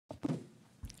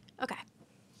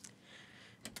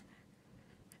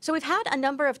So we've had a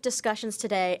number of discussions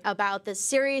today about this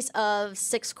series of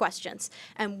 6 questions.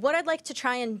 And what I'd like to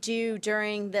try and do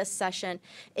during this session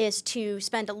is to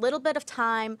spend a little bit of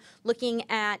time looking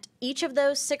at each of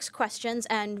those 6 questions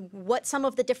and what some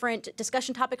of the different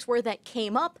discussion topics were that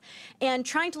came up, and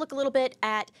trying to look a little bit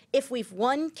at if we've,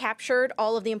 one, captured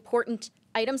all of the important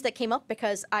items that came up,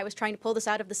 because I was trying to pull this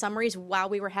out of the summaries while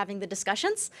we were having the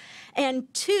discussions,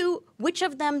 and 2, which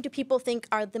of them do people think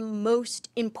are the most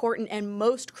important and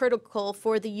most critical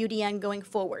for the UDN going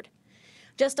forward?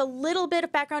 Just a little bit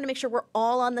of background to make sure we're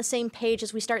all on the same page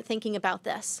as we start thinking about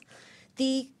this.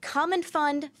 The Common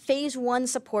Fund Phase 1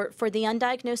 support for the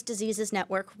Undiagnosed Diseases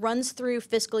Network runs through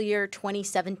fiscal year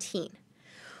 2017.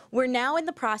 We're now in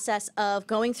the process of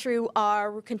going through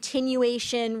our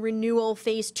continuation renewal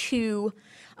phase 2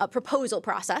 proposal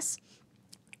process.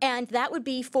 And that would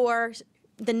be for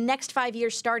the next 5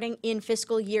 years starting in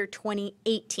fiscal year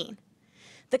 2018.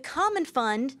 The Common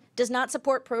Fund does not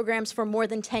support programs for more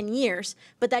than 10 years,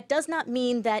 but that does not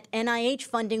mean that NIH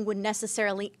funding would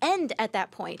necessarily end at that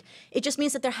point. It just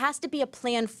means that there has to be a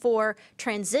plan for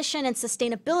transition and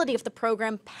sustainability of the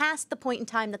program past the point in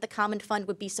time that the Common Fund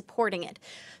would be supporting it.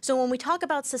 So when we talk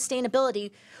about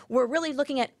sustainability, we're really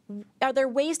looking at, are there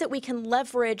ways that we can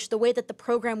leverage the way that the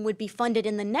program would be funded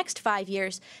in the next 5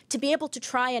 years to be able to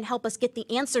try and help us get the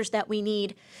answers that we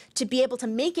need to be able to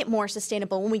make it more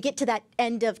sustainable when we get to that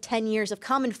end of 10 years of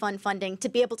Common Fund funding, to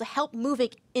be able to help move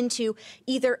it into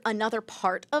either another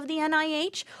part of the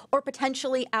NIH or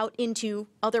potentially out into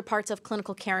other parts of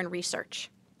clinical care and research.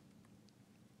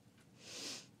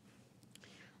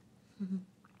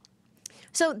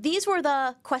 So these were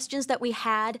the questions that we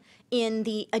had in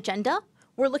the agenda.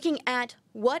 We're looking at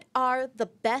what are the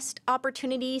best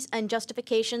opportunities and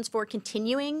justifications for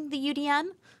continuing the UDN?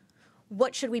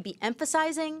 What should we be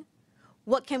emphasizing?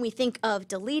 What can we think of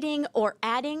deleting or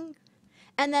adding?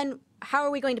 And then how are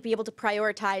we going to be able to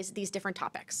prioritize these different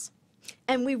topics?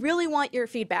 And we really want your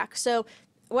feedback. So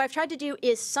what I've tried to do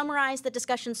is summarize the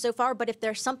discussion so far, but if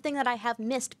there's something that I have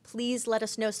missed, please let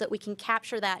us know so that we can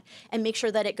capture that and make sure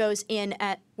that it goes in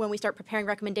at when we start preparing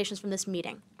recommendations from this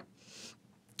meeting.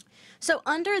 So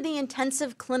under the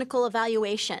intensive clinical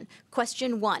evaluation,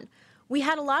 question 1, we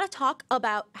had a lot of talk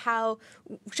about how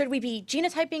should we be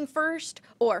genotyping first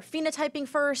or phenotyping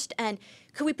first, and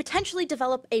could we potentially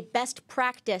develop a best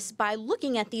practice by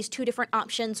looking at these 2 different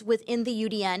options within the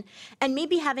UDN and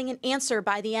maybe having an answer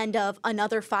by the end of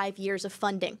another 5 years of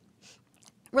funding.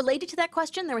 Related to that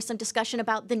question, there was some discussion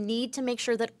about the need to make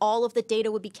sure that all of the data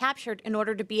would be captured in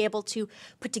order to be able to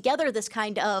put together this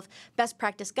kind of best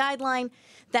practice guideline,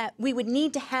 that we would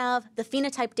need to have the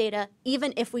phenotype data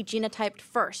even if we genotyped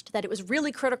first, that it was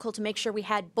really critical to make sure we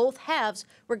had both halves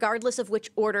regardless of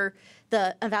which order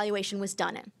the evaluation was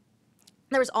done in.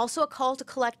 There was also a call to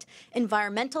collect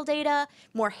environmental data,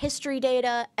 more history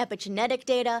data, epigenetic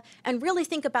data, and really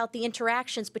think about the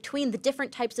interactions between the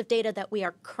different types of data that we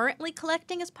are currently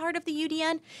collecting as part of the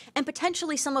UDN and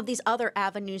potentially some of these other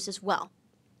avenues as well.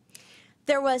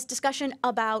 There was discussion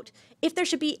about if there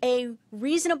should be a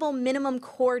reasonable minimum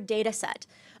core data set,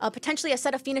 potentially a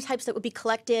set of phenotypes that would be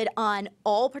collected on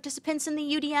all participants in the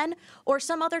UDN or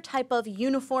some other type of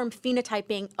uniform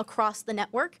phenotyping across the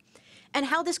network, and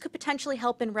how this could potentially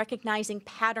help in recognizing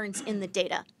patterns in the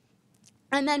data.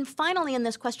 And then finally in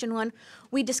this question 1,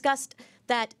 we discussed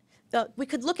that we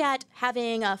could look at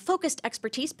having focused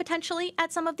expertise potentially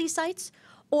at some of these sites,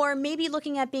 or maybe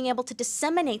looking at being able to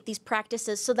disseminate these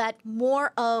practices so that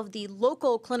more of the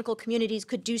local clinical communities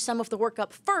could do some of the work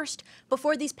up first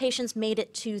before these patients made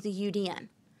it to the UDN.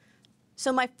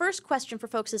 So my first question for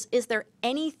folks is there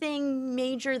anything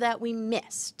major that we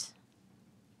missed?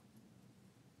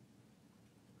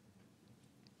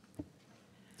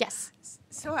 Yes.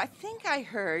 So I think I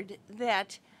heard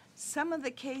that some of the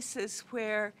cases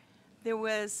where there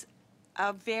was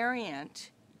a variant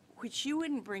which you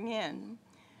wouldn't bring in,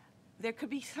 there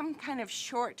could be some kind of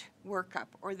short workup,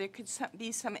 or there could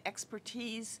be some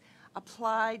expertise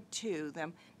applied to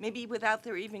them, maybe without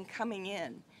their even coming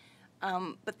in,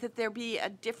 but that there be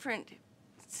a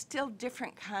still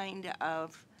different kind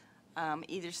of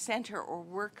either center or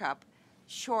workup,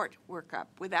 short workup,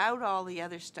 without all the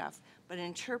other stuff, but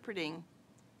interpreting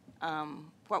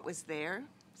what was there,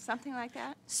 something like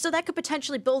that? So that could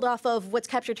potentially build off of what's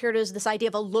captured here as this idea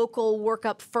of a local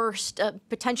workup first.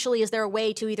 Potentially, is there a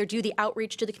way to either do the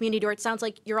outreach to the community, or it sounds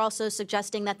like you're also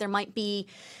suggesting that there might be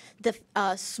the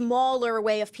smaller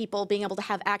way of people being able to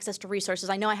have access to resources.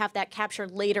 I know I have that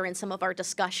captured later in some of our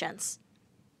discussions.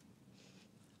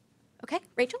 Okay,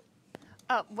 Rachel?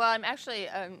 Well, I'm actually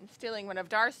stealing one of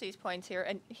Darcy's points here,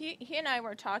 and he and I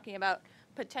were talking about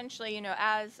potentially,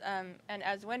 as and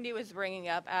as Wendy was bringing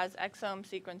up, as exome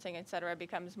sequencing, et cetera,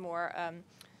 becomes more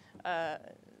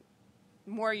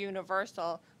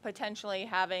universal, potentially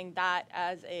having that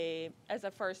as a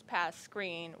first pass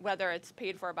screen, whether it's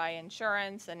paid for by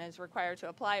insurance and is required to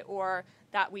apply, or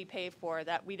that we pay for,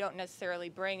 that we don't necessarily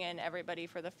bring in everybody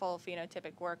for the full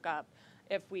phenotypic workup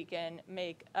if we can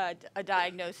make a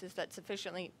diagnosis that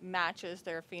sufficiently matches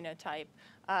their phenotype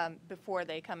before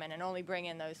they come in, and only bring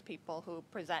in those people who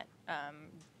present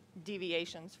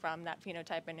deviations from that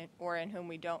phenotype or in whom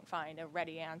we don't find a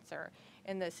ready answer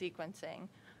in the sequencing.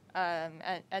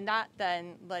 And that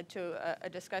then led to a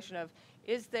discussion of,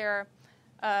 is there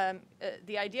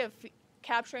the idea of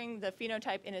capturing the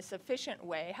phenotype in a sufficient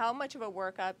way? How much of a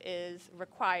workup is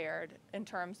required in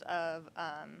terms of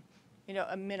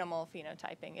a minimal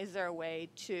phenotyping? Is there a way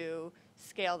to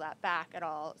scale that back at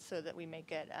all so that we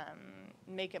make it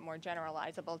more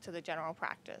generalizable to the general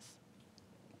practice?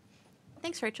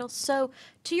 Thanks, Rachel. So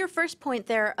to your first point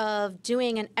there of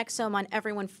doing an exome on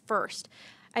everyone first,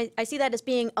 I see that as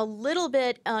being a little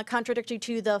bit contradictory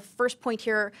to the first point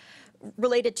here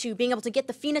related to being able to get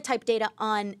the phenotype data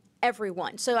on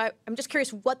everyone. So I'm just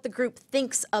curious what the group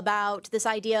thinks about this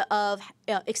idea of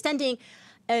extending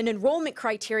an enrollment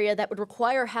criteria that would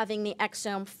require having the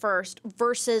exome first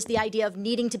versus the idea of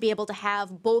needing to be able to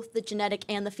have both the genetic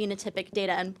and the phenotypic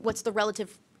data, and what's the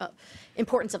relative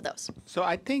importance of those? So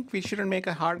I think we shouldn't make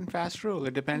a hard and fast rule.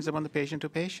 It depends upon the patient to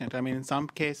patient. I mean, in some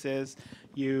cases,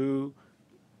 it's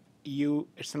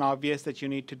an obvious that you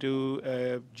need to do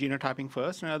genotyping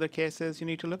first. In other cases, you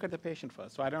need to look at the patient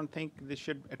first. So I don't think this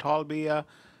should at all be a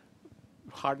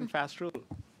hard and fast rule.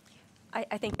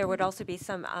 I think there would also be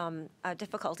some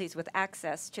difficulties with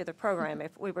access to the program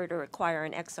if we were to require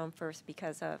an exome first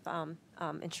because of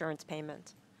insurance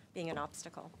payment being an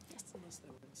obstacle.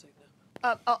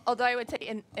 Although I would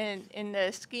say in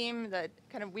the scheme that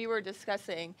kind of we were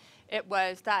discussing, it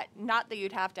was that not that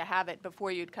you'd have to have it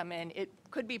before you'd come in. It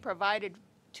could be provided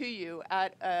to you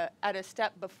at a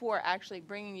step before actually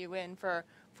bringing you in for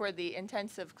the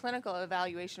intensive clinical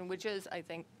evaluation, which is, I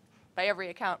think, by every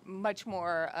account, much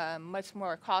more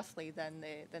costly than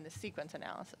the sequence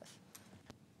analysis.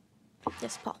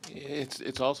 Yes, Paul.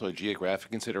 It's also a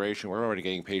geographic consideration. We're already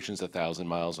getting patients 1,000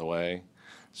 miles away,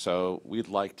 so we'd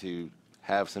like to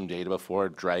have some data before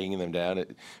dragging them down. We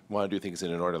want to do things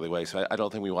in an orderly way, so I don't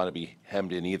think we want to be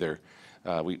hemmed in either.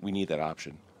 We need that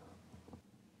option.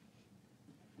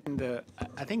 And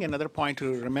I think another point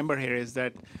to remember here is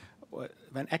that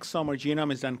when exome or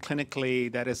genome is done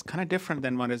clinically, that is kind of different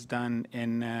than what is done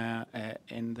in the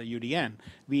UDN.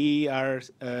 We are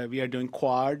doing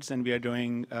quads and we are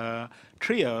doing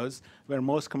trios, where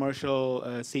most commercial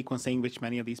sequencing, which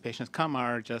many of these patients come,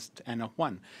 are just N of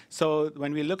 1. So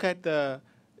when we look at the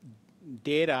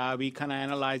data, we kind of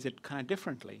analyze it kind of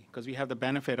differently because we have the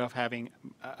benefit of having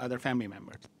other family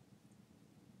members.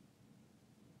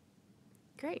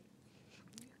 Great.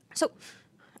 So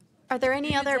are there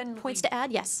any other points to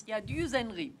add? Yes. Yeah, do you then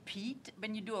repeat,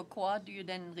 when you do a quad, do you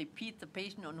then repeat the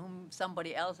patient on whom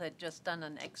somebody else had just done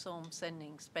an exome,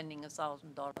 spending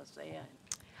 $1,000 there?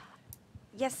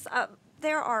 Yes,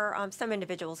 there are some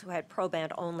individuals who had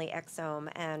proband-only exome,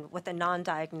 and with a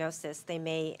non-diagnosis, they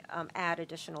may add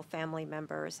additional family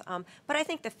members. But I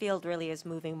think the field really is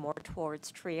moving more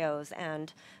towards trios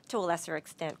and, to a lesser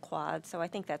extent, quads. So I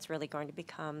think that's really going to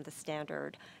become the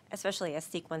standard, especially as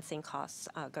sequencing costs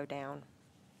go down.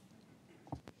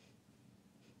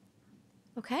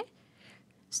 Okay.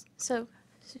 So,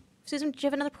 Susan, do you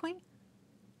have another point?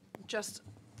 Just,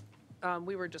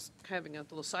 we were just having a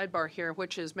little sidebar here,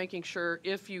 which is making sure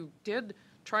if you did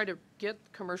try to get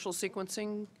commercial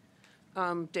sequencing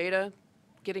data,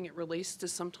 getting it released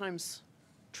is sometimes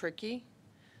tricky.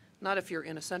 Not if you're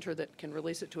in a center that can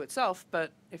release it to itself,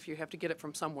 but if you have to get it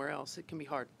from somewhere else, it can be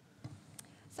hard.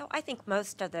 So I think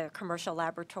most of the commercial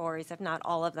laboratories, if not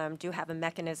all of them, do have a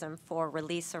mechanism for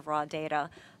release of raw data.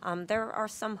 There are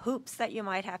some hoops that you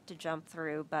might have to jump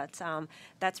through, but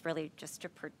that's really just to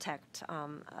protect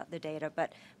the data.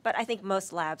 But I think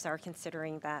most labs are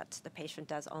considering that the patient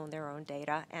does own their own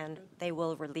data, and they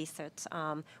will release it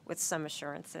with some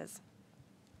assurances.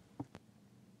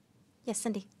 Yes,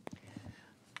 Cindy.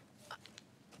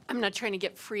 I'm not trying to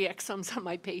get free exomes on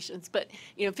my patients, but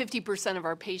 50% of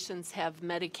our patients have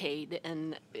Medicaid,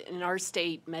 and in our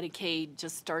state, Medicaid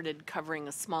just started covering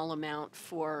a small amount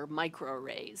for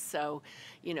microarrays. So,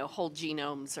 whole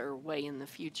genomes are way in the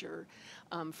future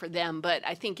for them. But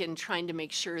I think in trying to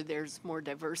make sure there's more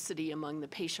diversity among the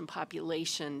patient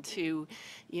population to,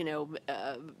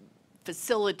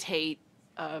 facilitate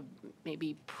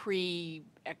maybe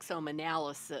pre-exome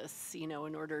analysis, in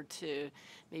order to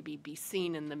maybe be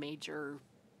seen in the major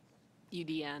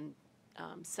UDN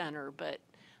center, but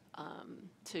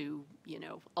to,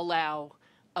 allow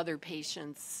other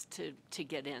patients to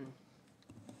get in.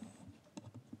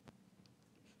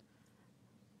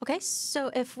 Okay,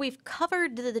 so if we've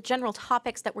covered the general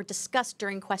topics that were discussed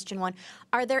during question 1,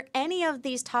 are there any of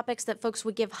these topics that folks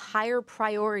would give higher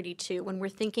priority to when we're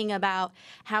thinking about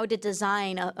how to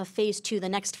design a phase 2, the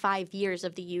next 5 years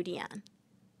of the UDN?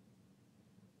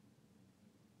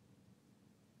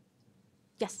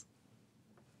 Yes.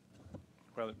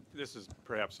 Well, this is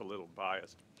perhaps a little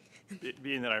biased,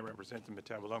 being that I represent the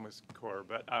metabolomics core,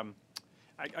 but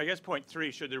I guess point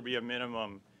 3, should there be a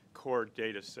minimum core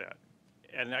data set?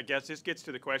 And I guess this gets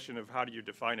to the question of how do you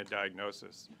define a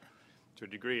diagnosis to a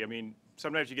degree. I mean,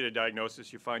 sometimes you get a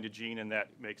diagnosis, you find a gene, and that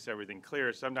makes everything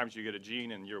clear. Sometimes you get a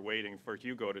gene and you're waiting for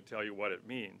Hugo to tell you what it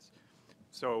means.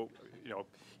 So,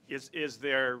 is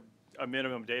there a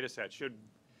minimum data set?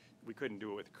 We couldn't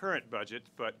do it with current budget,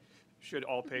 but should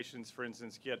all patients, for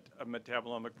instance, get a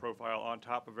metabolomic profile on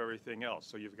top of everything else?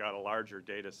 So you've got a larger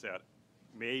data set,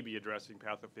 maybe addressing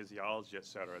pathophysiology, et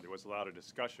cetera. There was a lot of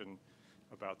discussion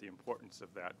about the importance of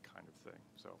that kind of thing.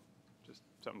 So just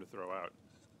something to throw out.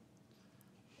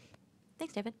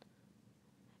 Thanks, David.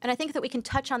 And I think that we can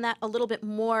touch on that a little bit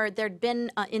more. There'd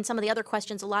been, in some of the other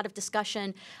questions, a lot of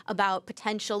discussion about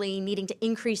potentially needing to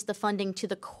increase the funding to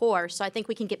the core. So I think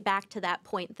we can get back to that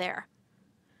point there.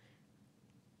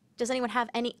 Does anyone have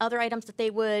any other items that they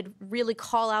would really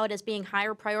call out as being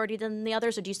higher priority than the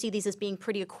others, or do you see these as being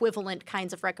pretty equivalent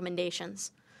kinds of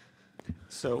recommendations?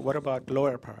 So what about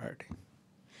lower priority?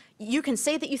 You can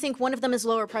say that you think one of them is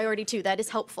lower priority too. That is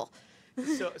helpful.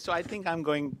 So I think I'm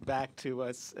going back to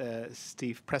what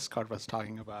Steve Prescott was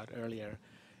talking about earlier,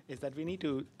 is that we need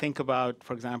to think about,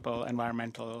 for example,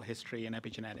 environmental history and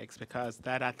epigenetics, because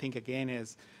that, I think, again,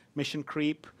 is mission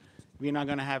creep. We're not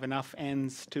going to have enough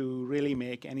ends to really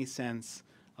make any sense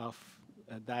of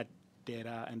that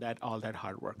data and all that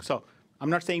hard work. So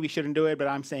I'm not saying we shouldn't do it, but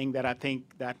I'm saying that I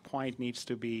think that point needs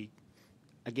to be,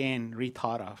 again,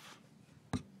 rethought of.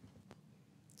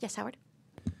 Yes, Howard?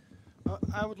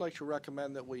 I would like to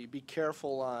recommend that we be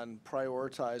careful on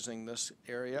prioritizing this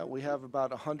area. We have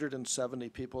about 170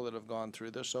 people that have gone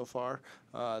through this so far.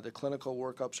 The clinical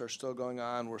workups are still going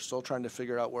on. We're still trying to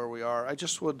figure out where we are. I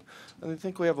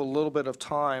think we have a little bit of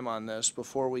time on this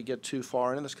before we get too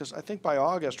far into this, because I think by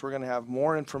August we're going to have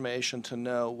more information to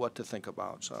know what to think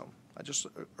about. So I just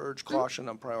urge caution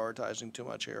on prioritizing too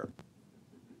much here.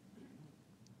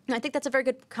 I think that's a very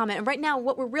good comment. And right now,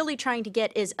 what we're really trying to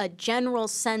get is a general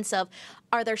sense of,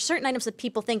 are there certain items that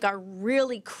people think are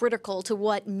really critical to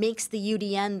what makes the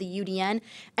UDN?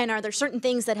 And are there certain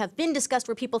things that have been discussed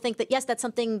where people think that, yes, that's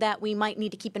something that we might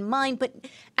need to keep in mind, but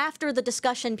after the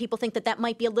discussion, people think that that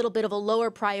might be a little bit of a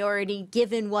lower priority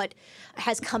given what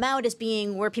has come out as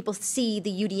being where people see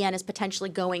the UDN as potentially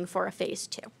going for a phase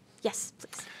 2. Yes,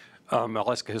 please.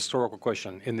 I'll ask a historical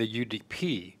question. In the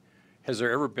UDP, has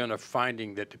there ever been a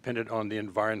finding that depended on the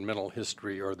environmental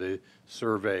history or the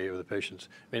survey of the patients?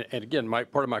 And again,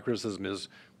 part of my criticism is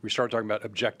we start talking about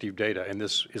objective data, and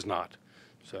this is not.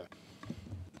 So,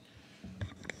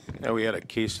 Now we had a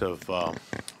case of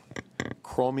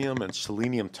chromium and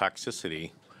selenium toxicity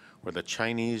where the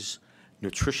Chinese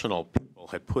nutritional people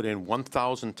had put in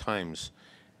 1,000 times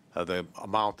the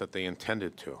amount that they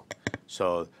intended to.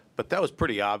 So, but that was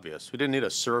pretty obvious. We didn't need a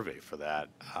survey for that,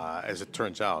 as it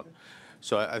turns out.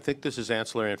 So I think this is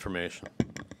ancillary information.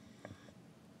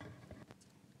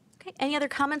 Okay, any other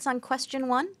comments on question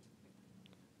 1?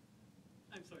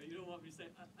 I'm sorry, you don't want me to say,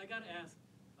 I got to ask,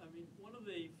 I mean, one of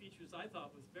the features I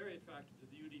thought was very attractive to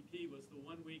the UDP was the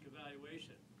 1-week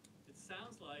evaluation. It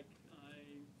sounds like,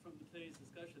 from today's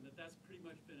discussion, that that's pretty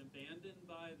much been abandoned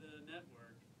by the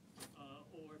network,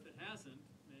 or if it hasn't,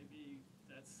 maybe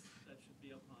that should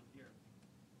be up on here.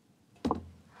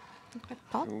 Okay,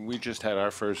 Paul? We just had our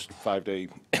first 5-day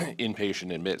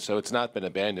inpatient admit, so it's not been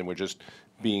abandoned. We're just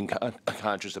being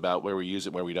conscious about where we use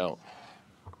it, where we don't.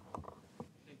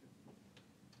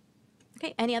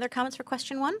 Okay, any other comments for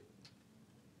question 1?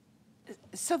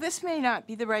 So this may not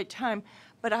be the right time,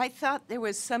 but I thought there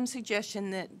was some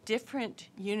suggestion that different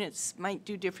units might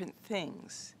do different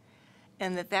things,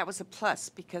 and that was a plus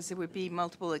because there would be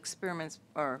multiple experiments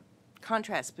or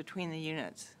contrasts between the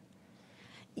units.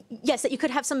 Yes, that you could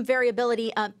have some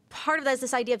variability. Part of that is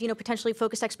this idea of, potentially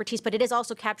focused expertise, but it is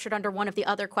also captured under one of the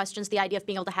other questions, the idea of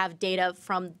being able to have data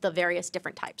from the various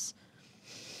different types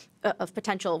of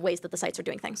potential ways that the sites are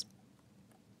doing things.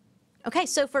 Okay,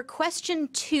 so for question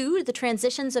 2, the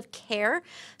transitions of care,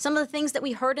 some of the things that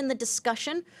we heard in the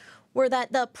discussion were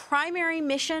that the primary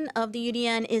mission of the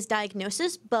UDN is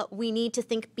diagnosis, but we need to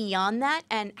think beyond that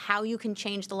and how you can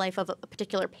change the life of a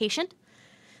particular patient.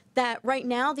 That right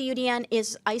now the UDN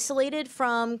is isolated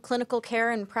from clinical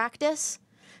care and practice,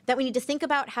 that we need to think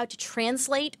about how to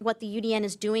translate what the UDN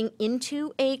is doing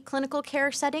into a clinical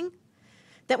care setting,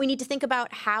 that we need to think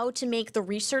about how to make the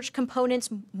research components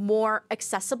more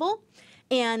accessible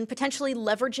and potentially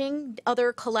leveraging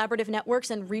other collaborative networks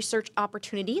and research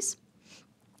opportunities.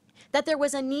 That there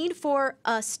was a need for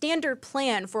a standard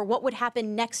plan for what would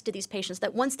happen next to these patients,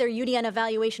 that once their UDN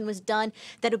evaluation was done,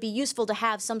 that it would be useful to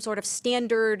have some sort of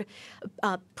standard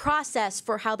process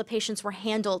for how the patients were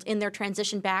handled in their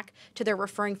transition back to their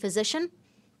referring physician.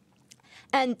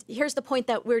 And here's the point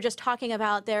that we were just talking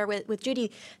about there with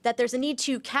Judy, that there's a need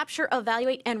to capture,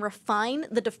 evaluate, and refine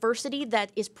the diversity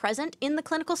that is present in the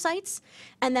clinical sites,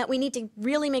 and that we need to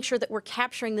really make sure that we're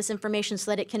capturing this information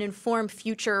so that it can inform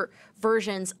future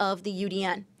versions of the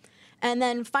UDN. And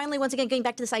then finally, once again, going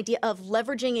back to this idea of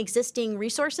leveraging existing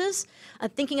resources,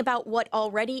 thinking about what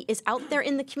already is out there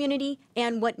in the community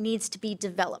and what needs to be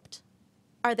developed.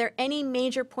 Are there any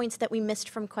major points that we missed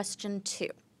from question 2?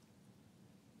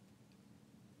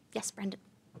 Yes, Brendan.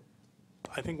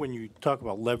 I think when you talk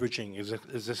about leveraging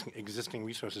existing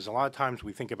resources, a lot of times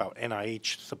we think about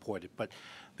NIH supported, but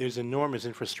there's enormous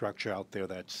infrastructure out there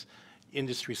that's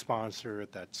industry sponsored,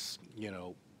 that's, you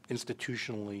know,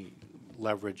 institutionally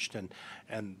leveraged,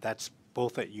 and that's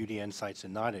both at UDN sites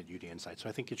and not at UDN sites. So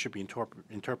I think it should be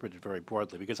interpreted very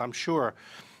broadly, because I'm sure,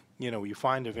 you know, you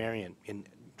find a variant in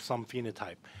some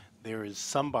phenotype, there is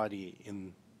somebody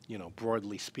in, you know,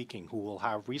 broadly speaking, who will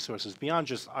have resources beyond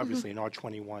just obviously an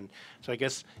R21. So I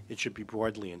guess it should be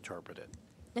broadly interpreted.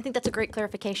 I think that's a great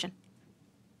clarification.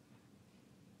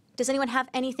 Does anyone have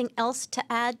anything else to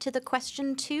add to the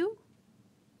question 2?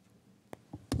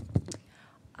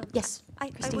 Yes,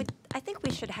 Christine. I think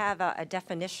we should have a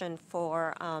definition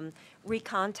for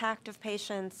recontact of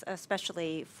patients,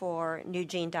 especially for new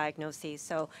gene diagnoses.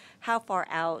 So how far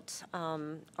out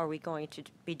are we going to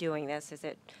be doing this? Is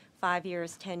it 5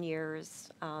 years, 10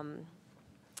 years,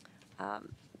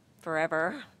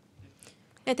 forever?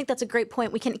 I think that's a great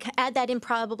point. We can add that in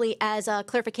probably as a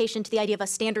clarification to the idea of a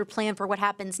standard plan for what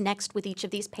happens next with each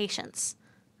of these patients.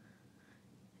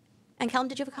 And Callum,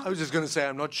 did you have a comment? I was just going to say,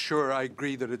 I'm not sure I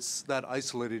agree that it's that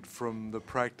isolated from the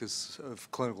practice of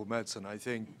clinical medicine. I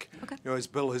think, you know, as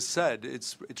Bill has said,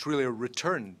 it's really a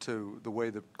return to the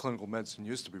way that clinical medicine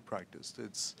used to be practiced.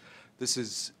 This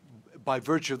is, by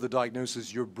virtue of the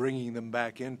diagnosis, you're bringing them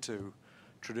back into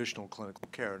traditional clinical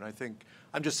care. And I think,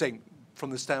 I'm just saying,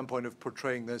 from the standpoint of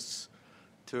portraying this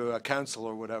to a council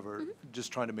or whatever,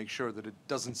 just trying to make sure that it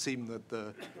doesn't seem that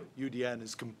the UDN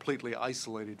is completely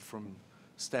isolated from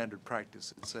standard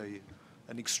practice. It's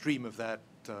an extreme of that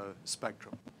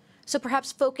spectrum. So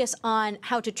perhaps focus on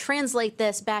how to translate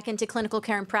this back into clinical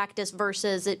care and practice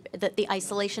versus the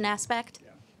isolation aspect? Yeah.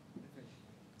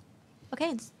 Okay,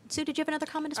 and Sue, did you have another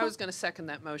comment as well? I was going to second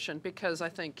that motion, because I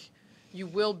think you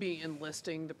will be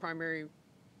enlisting the primary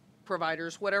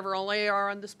providers, whatever all they are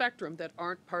on the spectrum, that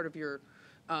aren't part of your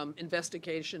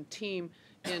investigation team,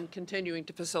 in continuing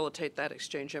to facilitate that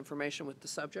exchange information with the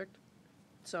subject.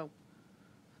 So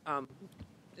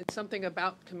it's something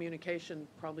about communication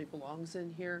probably belongs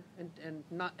in here, and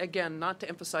not, again, not to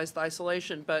emphasize the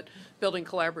isolation, but building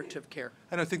collaborative care.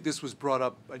 And I think this was brought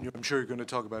up, and I'm sure you're going to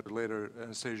talk about it later,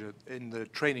 Anastasia, in the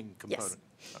training component.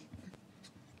 Yes.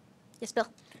 Yes, Bill.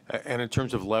 And in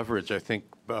terms of leverage, I think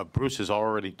Bruce has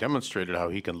already demonstrated how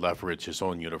he can leverage his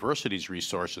own university's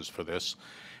resources for this.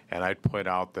 And I'd point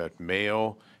out that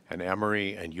Mayo and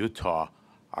Emory and Utah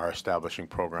are establishing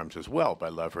programs as well by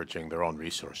leveraging their own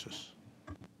resources.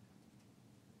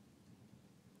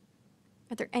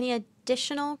 Are there any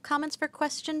additional comments for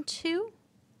question 2?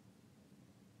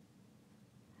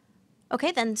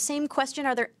 Okay, then same question.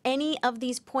 Are there any of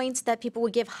these points that people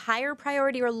would give higher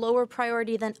priority or lower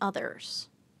priority than others?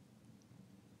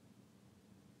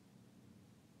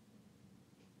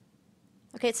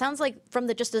 Okay, it sounds like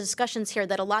from just the discussions here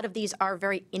that a lot of these are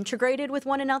very integrated with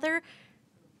one another.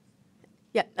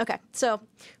 Yeah, okay, so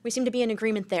we seem to be in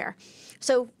agreement there.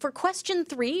 So for question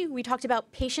 3, we talked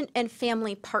about patient and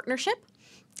family partnership.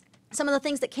 Some of the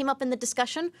things that came up in the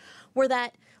discussion were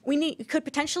that we could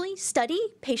potentially study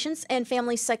patients' and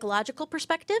families' psychological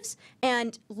perspectives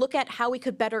and look at how we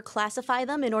could better classify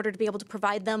them in order to be able to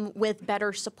provide them with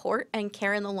better support and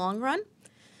care in the long run.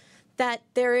 that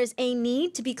there is a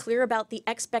need to be clear about the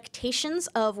expectations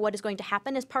of what is going to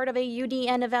happen as part of a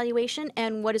UDN evaluation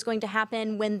and what is going to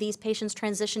happen when these patients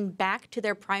transition back to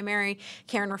their primary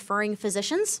care and referring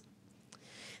physicians.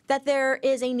 That there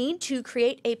is a need to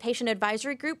create a patient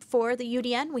advisory group for the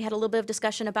UDN. We had a little bit of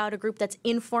discussion about a group that's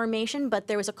in formation, but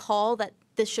there was a call that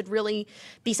this should really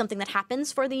be something that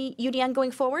happens for the UDN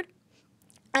going forward.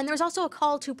 And there's also a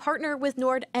call to partner with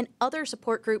NORD and other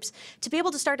support groups to be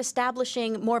able to start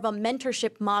establishing more of a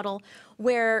mentorship model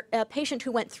where a patient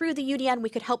who went through the UDN, we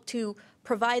could help to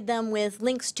provide them with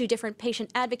links to different patient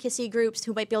advocacy groups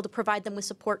who might be able to provide them with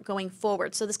support going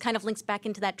forward. So this kind of links back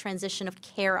into that transition of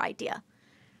care idea.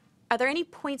 Are there any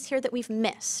points here that we've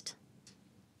missed?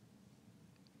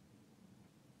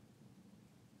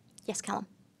 Yes, Callum.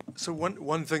 So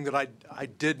one thing that I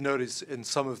did notice in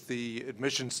some of the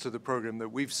admissions to the program that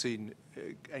we've seen,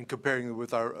 and comparing them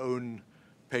with our own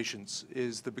patients,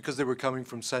 is that because they were coming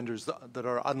from centers that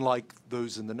are unlike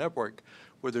those in the network,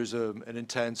 where there's an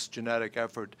intense genetic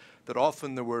effort, that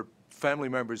often there were family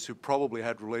members who probably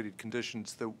had related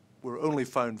conditions that were only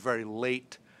found very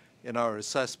late in our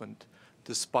assessment,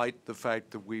 despite the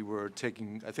fact that we were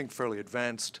taking, I think, fairly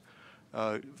advanced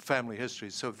family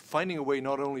histories. So finding a way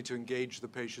not only to engage the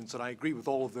patients, and I agree with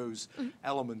all of those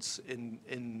elements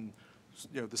in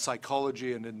the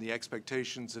psychology and in the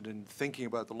expectations and in thinking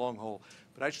about the long haul,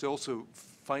 but actually also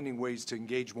finding ways to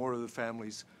engage more of the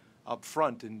families up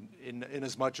front in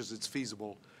as much as it's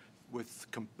feasible with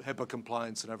HIPAA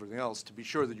compliance and everything else, to be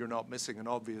sure that you're not missing an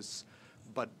obvious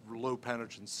but low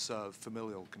penetrance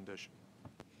familial condition.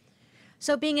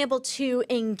 So being able to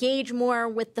engage more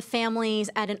with the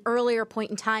families at an earlier point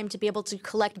in time to be able to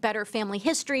collect better family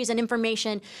histories and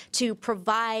information to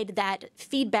provide that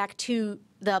feedback to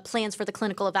the plans for the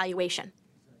clinical evaluation.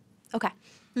 Okay.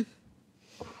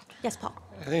 Yes, Paul.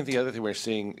 I think the other thing we're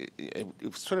seeing,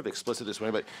 it's sort of explicit this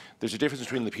way, but there's a difference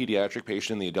between the pediatric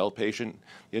patient and the adult patient.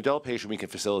 The adult patient we can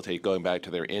facilitate going back to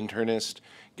their internist.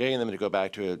 Getting them to go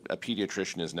back to a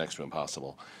pediatrician is next to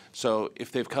impossible. So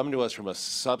if they've come to us from a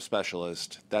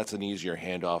subspecialist, that's an easier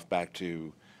handoff back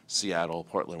to Seattle,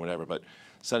 Portland, whatever, but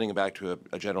sending them back to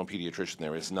a general pediatrician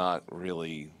there is not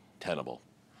really tenable.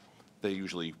 They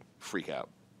usually freak out.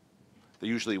 They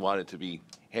usually want it to be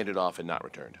handed off and not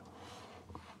returned.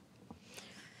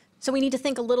 So we need to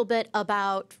think a little bit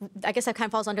about, I guess that kind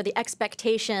of falls under the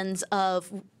expectations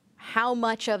of how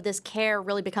much of this care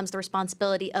really becomes the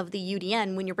responsibility of the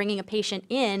UDN. When you're bringing a patient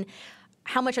in,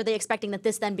 how much are they expecting that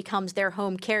this then becomes their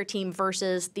home care team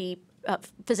versus the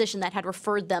physician that had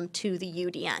referred them to the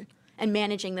UDN, and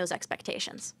managing those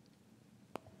expectations?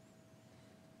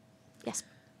 Yes.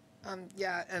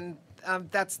 Yeah, and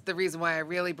that's the reason why I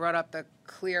really brought up the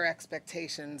clear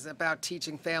expectations about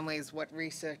teaching families what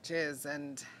research is,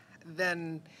 and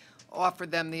then offer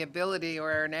them the ability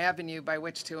or an avenue by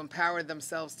which to empower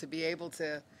themselves to be able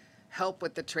to help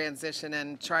with the transition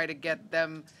and try to get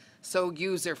them so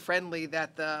user-friendly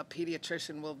that the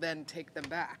pediatrician will then take them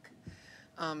back.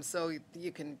 So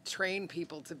you can train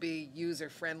people to be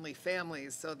user-friendly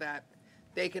families so that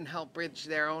they can help bridge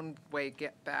their own way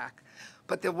get back.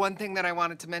 But the one thing that I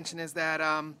wanted to mention is that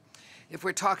if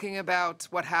we're talking about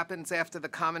what happens after the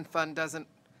Common Fund doesn't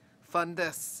fund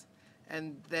this,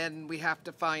 and then we have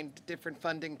to find different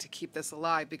funding to keep this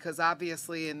alive, because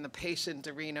obviously in the patient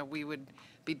arena, we would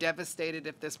be devastated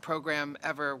if this program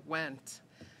ever went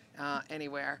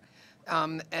anywhere.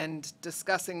 And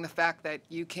discussing the fact that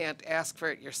you can't ask for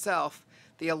it yourself,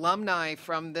 the alumni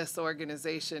from this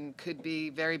organization could be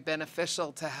very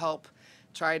beneficial to help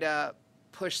try to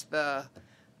push the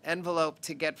envelope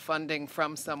to get funding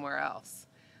from somewhere else.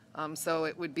 So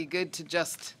it would be good to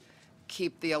just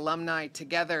keep the alumni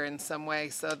together in some way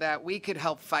so that we could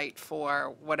help fight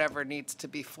for whatever needs to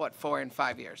be fought for in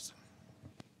 5 years.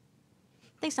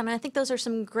 Thanks, Tom. And I think those are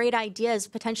some great ideas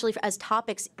potentially as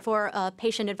topics for a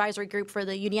patient advisory group for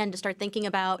the UDN to start thinking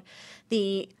about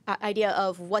the idea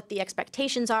of what the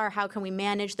expectations are, how can we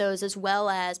manage those, as well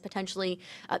as potentially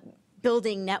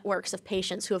building networks of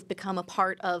patients who have become a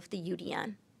part of the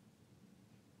UDN.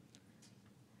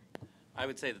 I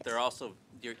would say that they're also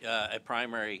a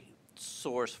primary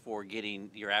source for getting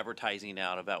your advertising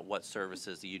out about what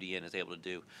services the UDN is able to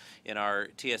do. In our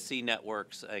TSC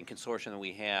networks and consortium that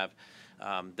we have,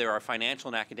 there are financial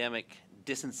and academic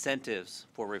disincentives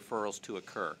for referrals to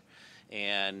occur.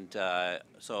 And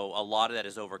so a lot of that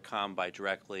is overcome by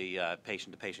directly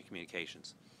patient-to-patient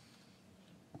communications.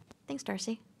 Thanks,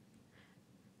 Darcy.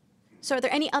 So are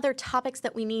there any other topics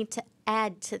that we need to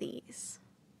add to these?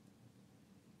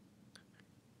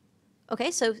 Okay,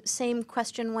 so same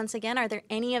question once again. Are there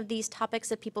any of these topics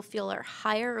that people feel are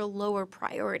higher or lower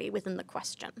priority within the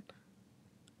question?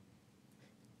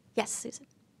 Yes, Susan.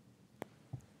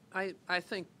 I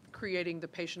think creating the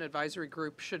patient advisory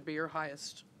group should be your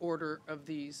highest order of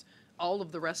these. All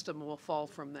of the rest of them will fall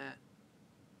from that.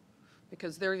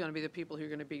 Because they're going to be the people who are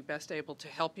going to be best able to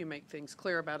help you make things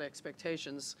clear about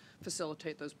expectations,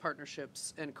 facilitate those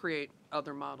partnerships, and create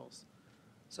other models.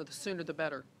 So the sooner the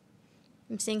better.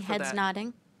 I'm seeing for heads that.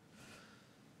 nodding.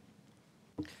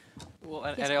 Well,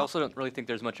 and, Yes, and I Paul. also don't really think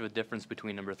there's much of a difference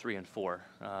between number 3 and 4,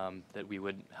 that we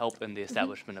would help in the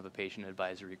establishment of a patient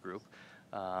advisory group,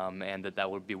 and that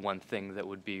would be one thing that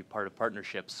would be part of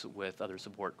partnerships with other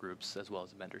support groups as well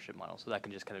as a mentorship model. So that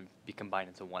can just kind of be combined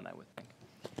into one, I would think.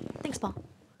 Thanks, Paul.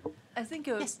 I think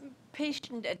a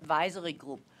patient advisory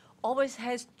group always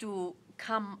has to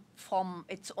come from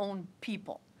its own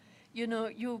people. You know,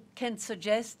 you can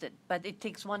suggest it, but it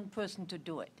takes one person to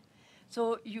do it.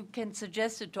 So you can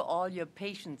suggest it to all your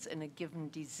patients in a given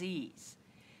disease,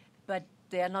 but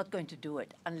they are not going to do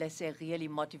it unless they're really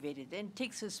motivated. And it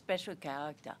takes a special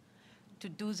character to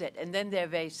do that. And then they're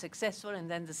very successful, and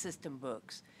then the system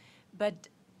works. But,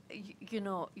 you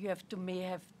know, you may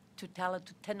have to tell it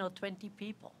to 10 or 20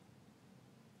 people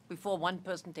before one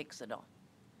person takes it on.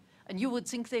 And you would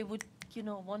think they would, you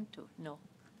know, want to. No.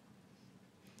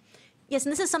 Yes,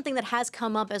 and this is something that has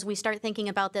come up as we start thinking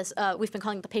about this. We've been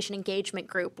calling it the patient engagement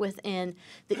group within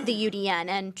the UDN,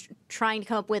 and trying to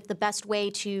come up with the best way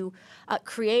to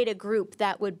create a group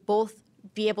that would both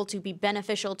be able to be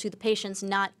beneficial to the patients,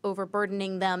 not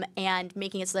overburdening them, and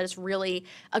making it so that it's really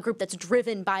a group that's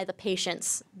driven by the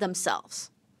patients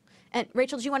themselves. And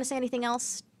Rachel, do you want to say anything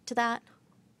else to that?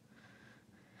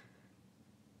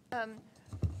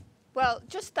 Well,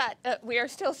 just that we are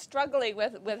still struggling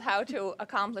with how to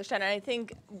accomplish that. And I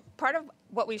think part of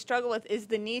what we struggle with is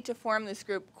the need to form this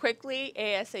group quickly,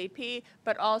 ASAP,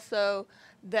 but also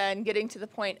then getting to the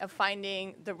point of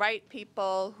finding the right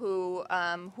people who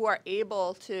are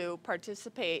able to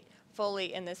participate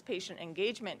fully in this patient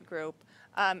engagement group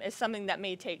is something that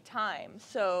may take time.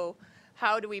 So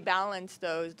how do we balance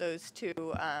those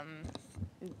two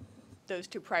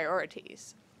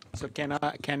priorities? So can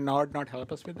NORD not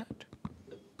help us with that?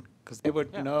 Because they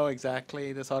would know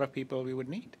exactly the sort of people we would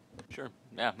need. Sure.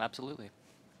 Yeah, absolutely.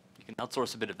 You can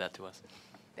outsource a bit of that to us.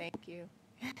 Thank you.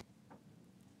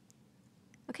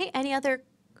 Okay, any other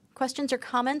questions or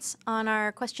comments on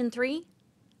our question 3?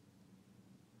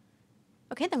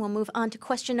 Okay, then we'll move on to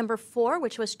question number 4,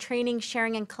 which was training,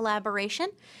 sharing, and collaboration.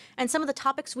 And some of the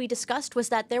topics we discussed was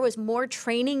that there was more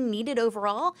training needed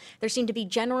overall. There seemed to be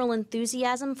general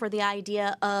enthusiasm for the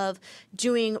idea of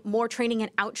doing more training and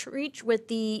outreach with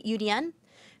the UDN.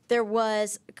 There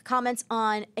was comments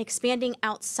on expanding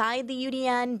outside the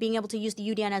UDN, being able to use the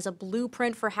UDN as a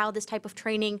blueprint for how this type of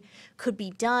training could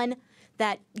be done,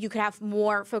 that you could have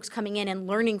more folks coming in and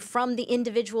learning from the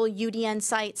individual UDN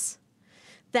sites,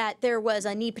 that there was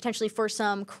a need potentially for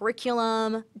some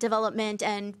curriculum development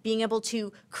and being able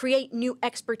to create new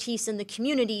expertise in the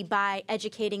community by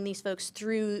educating these folks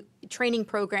through training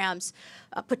programs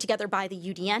put together by the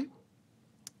UDN.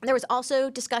 There was also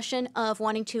discussion of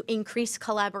wanting to increase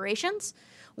collaborations.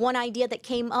 One idea that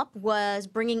came up was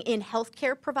bringing in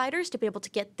healthcare providers to be able to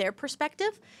get their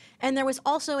perspective. And there was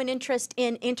also an interest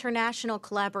in international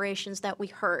collaborations that we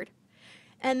heard.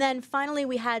 And then finally,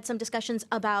 we had some discussions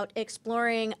about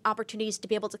exploring opportunities to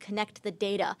be able to connect the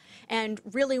data and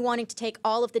really wanting to take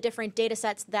all of the different data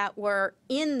sets that were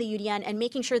in the UDN and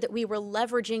making sure that we were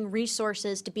leveraging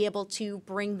resources to be able to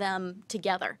bring them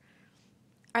together.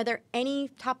 Are there any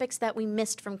topics that we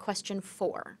missed from question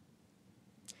 4?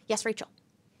 Yes, Rachel.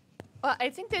 Well,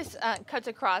 I think this cuts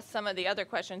across some of the other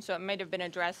questions, so it might have been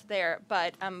addressed there.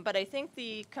 But I think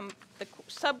the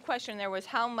sub-question there was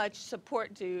how much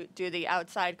support do the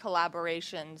outside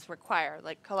collaborations require,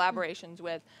 like collaborations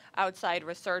with outside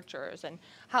researchers, and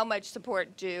how much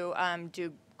support do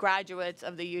graduates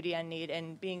of the UDN need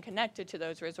in being connected to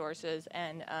those resources?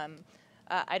 And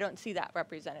I don't see that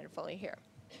represented fully here.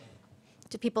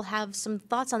 Do people have some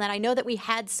thoughts on that? I know that we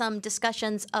had some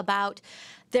discussions about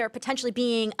there potentially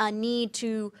being a need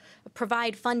to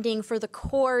provide funding for the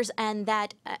cores and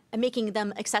that making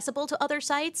them accessible to other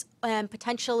sites and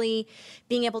potentially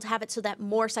being able to have it so that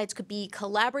more sites could be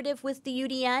collaborative with the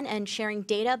UDN and sharing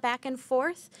data back and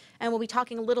forth. And we'll be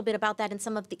talking a little bit about that in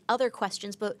some of the other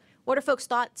questions, but what are folks'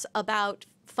 thoughts about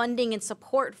funding and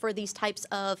support for these types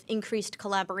of increased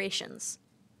collaborations?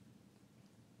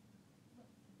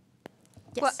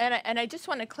 Yes. Well, and I just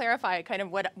want to clarify kind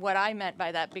of what I meant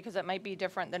by that, because it might be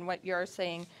different than what you're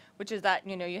saying, which is that,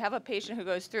 you know, you have a patient who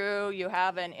goes through, you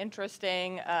have an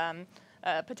interesting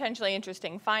potentially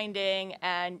interesting finding,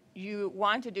 and you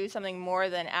want to do something more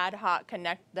than ad hoc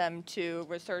connect them to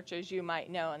researchers you might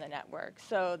know in the network.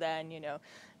 So then,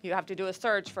 you have to do a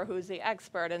search for who's the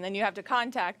expert, and then you have to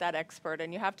contact that expert,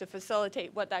 and you have to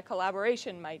facilitate what that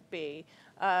collaboration might be.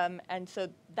 And so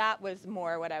that was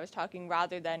more what I was talking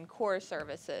rather than core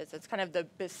services. It's kind of the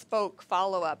bespoke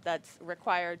follow-up that's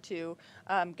required to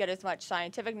get as much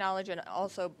scientific knowledge and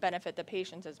also benefit the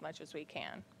patients as much as we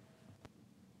can.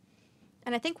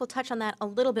 And I think we'll touch on that a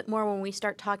little bit more when we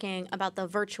start talking about the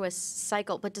virtuous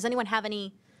cycle. But does anyone have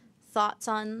any thoughts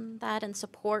on that and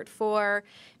support for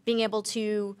being able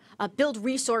to build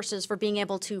resources for being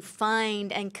able to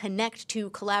find and connect to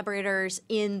collaborators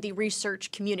in the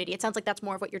research community? It sounds like that's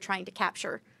more of what you're trying to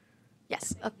capture.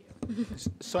 Yes.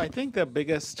 So I think the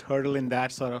biggest hurdle in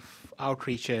that sort of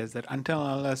outreach is that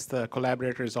unless the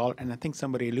collaborator is all, and I think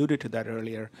somebody alluded to that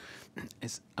earlier,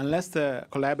 is unless the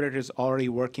collaborator is already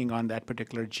working on that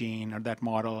particular gene or that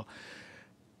model,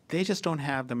 they just don't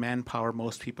have the manpower,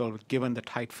 most people, given the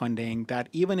tight funding, that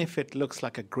even if it looks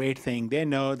like a great thing, they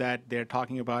know that they're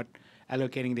talking about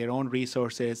allocating their own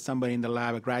resources, somebody in the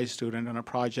lab, a graduate student on a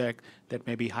project that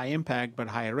may be high impact but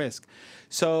high risk.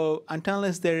 So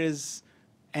unless there is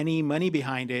any money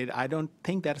behind it, I don't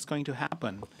think that's going to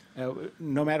happen,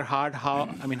 no matter how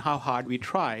hard we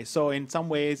try. So in some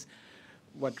ways,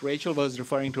 what Rachel was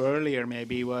referring to earlier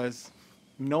maybe was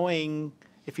knowing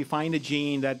if you find a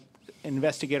gene that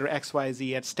investigator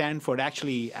XYZ at Stanford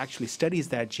actually studies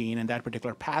that gene and that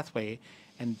particular pathway,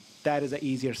 and that is an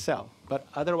easier sell. But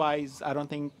otherwise, I don't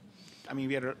think,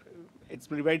 it's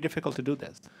very difficult to do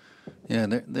this. Yeah,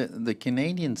 the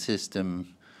Canadian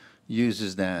system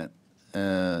uses that.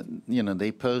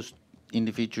 They post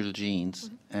individual genes,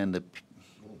 and the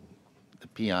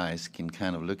PIs can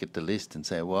kind of look at the list and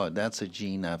say, well, that's a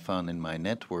gene I found in my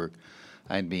network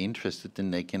I'd be interested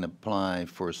in. They can apply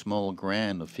for a small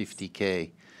grant of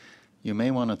 $50K. You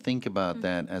may want to think about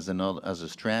that as a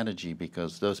strategy,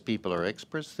 because those people are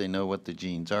experts. They know what the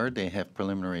genes are. They have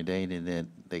preliminary data that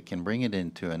they can bring it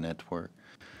into a network.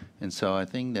 And so I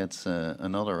think that's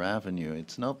another avenue.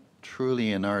 It's not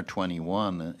truly an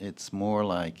R21. It's more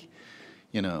like,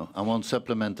 I want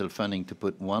supplemental funding to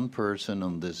put one person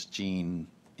on this gene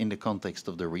in the context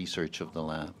of the research of the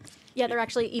lab. Yeah, they're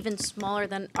actually even smaller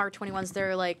than R21s.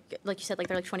 They're like you said,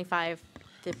 they're like 25,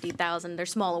 50,000. They're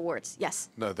small awards. Yes.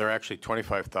 No, they're actually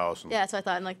 25,000. Yeah, that's what I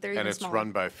thought. And they're even And it's smaller.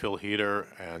 run by Phil Heater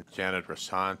and Janet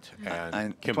Rassant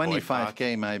and Kim 25K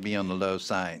Boycott. might be on the low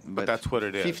side, but that's what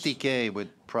it is. 50K would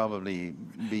probably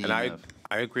be And enough.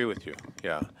 I agree with you,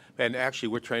 yeah. And actually,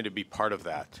 we're trying to be part of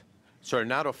that. Sort of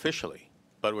not officially,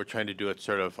 but we're trying to do it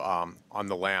sort of on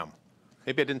the lam.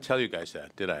 Maybe I didn't tell you guys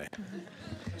that, did I?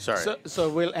 Sorry. So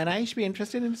will NIH be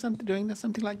interested in doing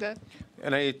something like that?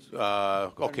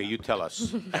 Okay, you tell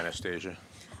us, Anastasia.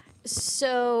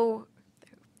 So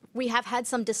we have had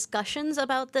some discussions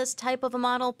about this type of a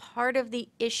model. Part of the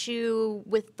issue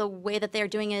with the way that they're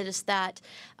doing it is that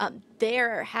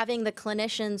they're having the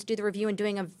clinicians do the review and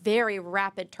doing a very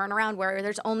rapid turnaround, where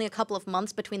there's only a couple of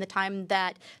months between the time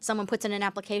that someone puts in an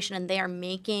application and they are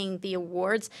making the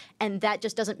awards, and that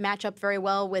just doesn't match up very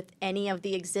well with any of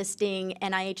the existing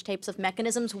NIH types of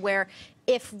mechanisms, where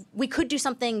if we could do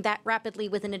something that rapidly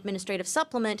with an administrative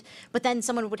supplement, but then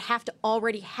someone would have to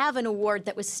already have an award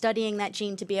that was studying that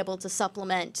gene to be able to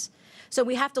supplement. So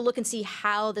we have to look and see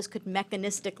how this could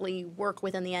mechanistically work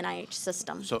within the NIH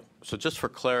system. So just for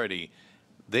clarity,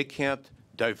 they can't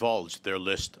divulge their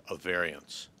list of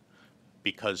variants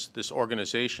because this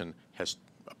organization has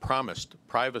promised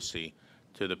privacy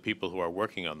to the people who are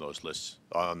working on those lists,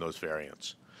 on those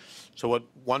variants. So what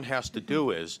one has to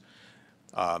do is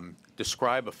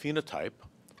describe a phenotype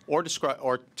or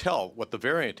tell what the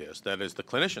variant is. That is, the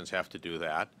clinicians have to do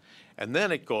that. And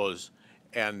then it goes,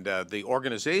 and the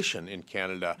organization in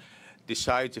Canada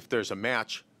decides if there's a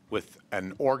match with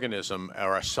an organism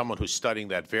or someone who's studying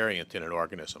that variant in an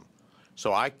organism.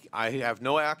 So I have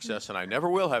no access, and I never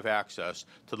will have access,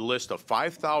 to the list of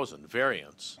 5,000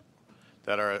 variants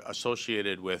that are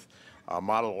associated with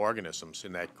model organisms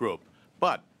in that group.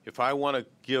 But if I want to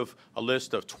give a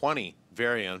list of 20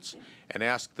 variants and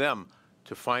ask them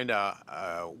to find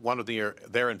one of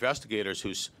their investigators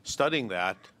who's studying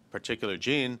that particular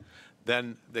gene,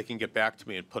 then they can get back to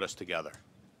me and put us together.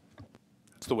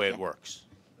 That's the way it works.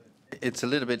 It's a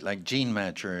little bit like Gene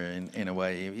Matcher in a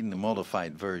way, in the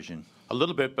modified version. A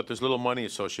little bit, but there's a little money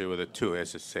associated with it too,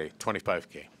 as I say,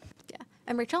 $25K. Yeah.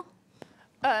 And Rachel?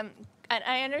 And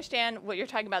I understand what you're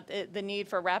talking about, the need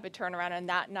for rapid turnaround and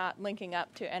that not linking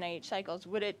up to NIH cycles.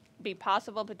 Would it be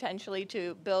possible potentially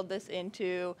to build this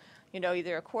into,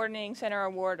 either a coordinating center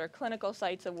award or clinical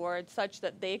sites award such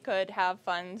that they could have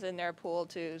funds in their pool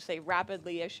to, say,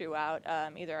 rapidly issue out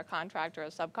either a contract or a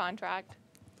subcontract?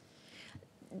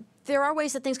 There are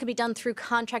ways that things can be done through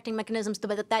contracting mechanisms,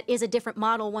 but that is a different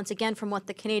model, once again, from what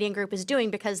the Canadian group is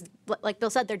doing, because, like Bill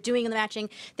said, they're doing the matching.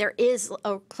 There is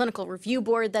a clinical review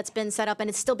board that's been set up, and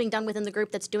it's still being done within the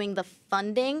group that's doing the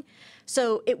funding.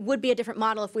 So it would be a different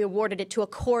model if we awarded it to a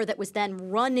core that was then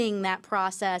running that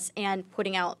process and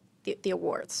putting out the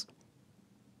awards.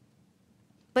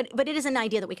 But it is an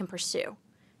idea that we can pursue.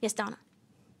 Yes, Donna?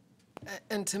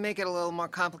 And to make it a little more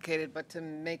complicated, but to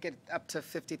make it up to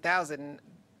 50,000,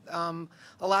 a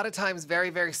lot of times very,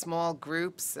 very small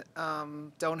groups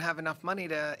don't have enough money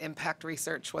to impact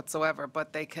research whatsoever,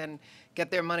 but they can get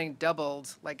their money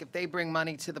doubled. Like if they bring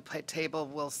money to the table,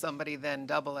 will somebody then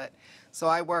double it? So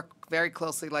I work very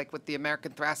closely like with the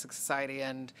American Thoracic Society,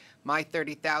 and my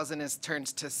 30,000 is turned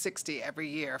to 60 every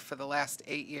year for the last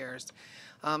 8 years.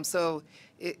 So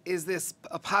is this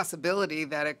a possibility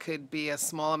that it could be a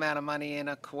small amount of money in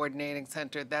a coordinating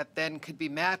center that then could be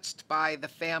matched by the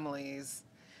families,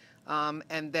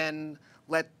 and then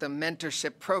let the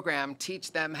mentorship program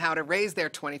teach them how to raise their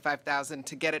 25,000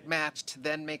 to get it matched, to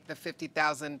then make the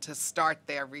 50,000 to start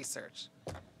their research?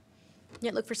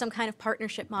 Yeah, look for some kind of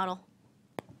partnership model.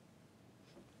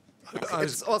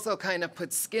 It's also kind of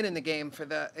puts skin in the game for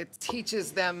it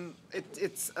teaches them,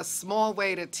 it's a small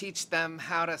way to teach them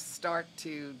how to start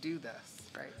to do this,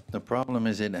 right? The problem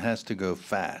is it has to go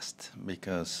fast,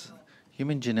 because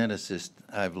human geneticists,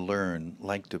 I've learned,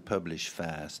 like to publish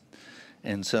fast.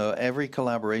 And so every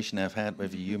collaboration I've had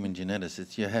with a human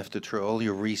geneticist, you have to throw all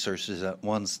your resources at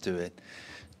once to it,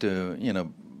 to,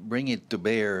 bring it to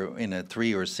bear in a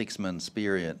 3 or 6 months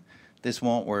period. This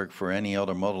won't work for any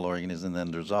other model organism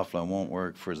than Drosophila, won't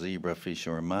work for zebrafish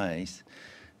or mice.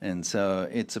 And so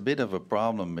it's a bit of a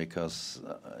problem because,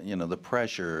 the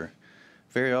pressure,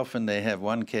 very often they have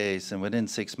one case and within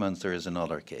 6 months there is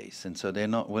another case. And so they're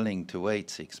not willing to wait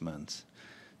 6 months.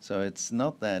 So it's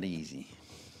not that easy.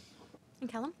 And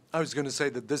Callum? I was going to say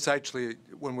that this actually,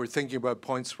 when we're thinking about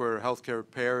points where healthcare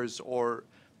pairs or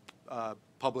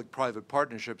public-private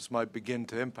partnerships might begin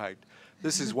to impact,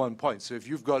 this is one point. So if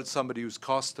you've got somebody who's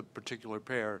cost a particular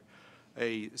pair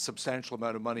a substantial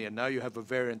amount of money, and now you have a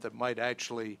variant that might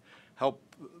actually help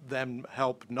them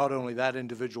help not only that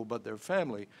individual but their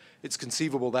family, it's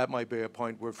conceivable that might be a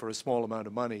point where for a small amount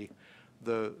of money,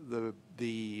 the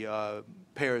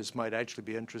pairs might actually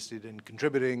be interested in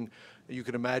contributing. You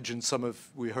can imagine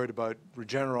we heard about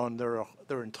Regeneron,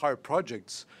 there are entire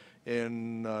projects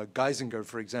in Geisinger,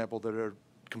 for example, that are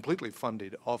completely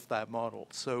funded off that model.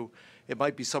 So it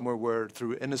might be somewhere where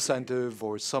through incentive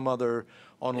or some other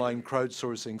online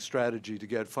crowdsourcing strategy to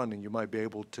get funding, you might be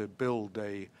able to build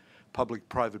a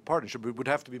public-private partnership. It would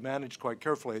have to be managed quite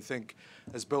carefully. I think,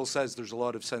 as Bill says, there's a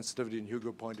lot of sensitivity, and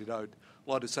Hugo pointed out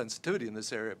a lot of sensitivity in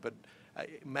this area, but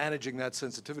managing that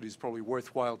sensitivity is probably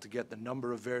worthwhile to get the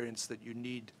number of variants that you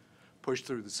need pushed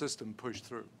through the system pushed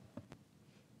through.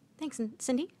 Thanks. And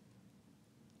Cindy?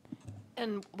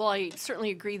 And while I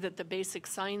certainly agree that the basic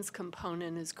science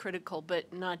component is critical,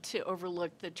 but not to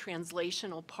overlook the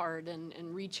translational part and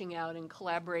reaching out and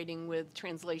collaborating with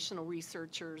translational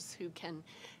researchers who can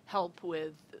help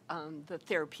with the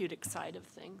therapeutic side of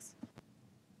things.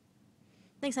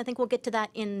 Thanks. I think we'll get to that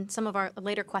in some of our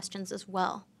later questions as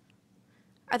well.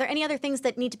 Are there any other things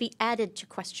that need to be added to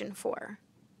question 4?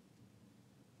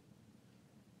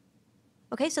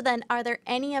 Okay, so then are there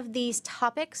any of these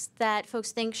topics that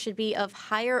folks think should be of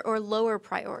higher or lower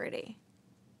priority?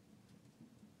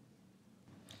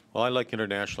 Well, I like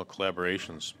international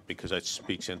collaborations because that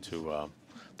speaks into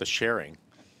the sharing,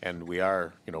 and we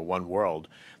are, one world.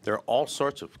 There are all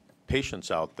sorts of patients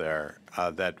out there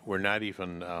that we're not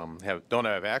even don't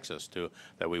have access to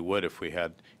that we would if we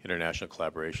had international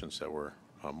collaborations that were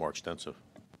more extensive.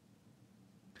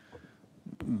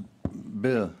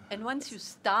 Bill. And once you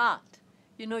start,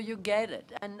 you get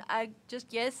it. And I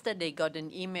just yesterday got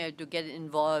an email to get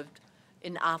involved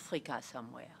in Africa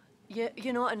somewhere. Yeah,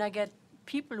 and I get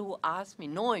people who ask me,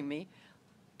 knowing me,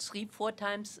 3-4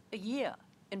 times a year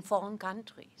in foreign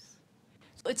countries.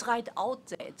 So it's right out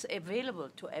there. It's available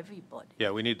to everybody. Yeah,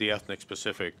 we need the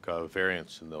ethnic-specific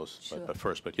variants in those Sure. but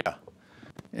first, but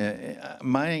yeah.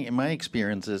 My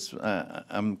experience is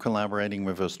I'm collaborating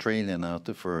with Australia now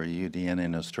for UDN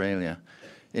in Australia,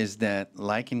 is that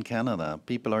like in Canada,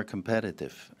 people are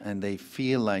competitive and they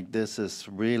feel like this is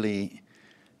really,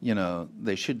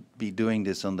 they should be doing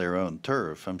this on their own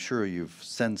turf. I'm sure you've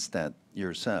sensed that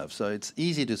yourself. So it's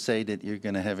easy to say that you're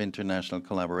going to have international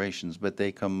collaborations, but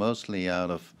they come mostly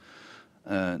out of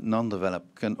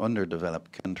non-developed,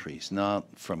 underdeveloped countries, not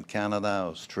from Canada,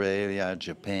 Australia,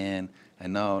 Japan,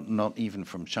 and now not even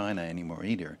from China anymore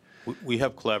either. We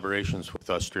have collaborations with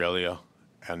Australia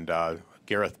and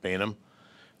Gareth Bainham.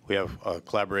 We have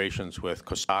collaborations with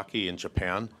Kosaki in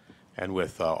Japan and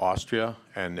with Austria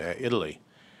and Italy.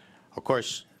 Of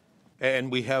course,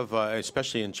 and we have,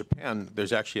 especially in Japan,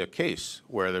 there's actually a case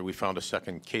where we found a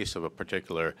second case of a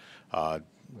particular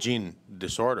gene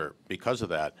disorder because of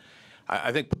that.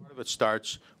 I think part of it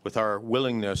starts with our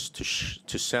willingness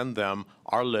to send them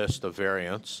our list of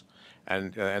variants,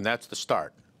 and that's the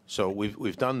start. So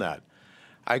we've done that.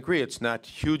 I agree it's not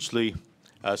hugely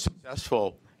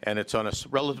successful, and it's on a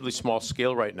relatively small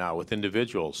scale right now with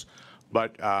individuals.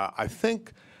 But I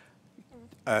think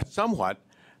somewhat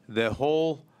the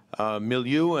whole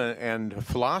milieu and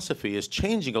philosophy is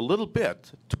changing a little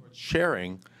bit towards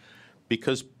sharing,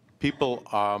 because people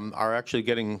are actually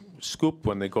getting scooped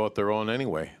when they go at their own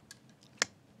anyway.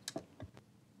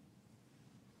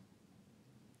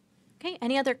 Okay,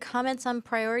 any other comments on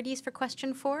priorities for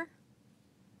question 4?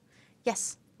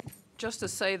 Yes. Just to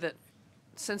say that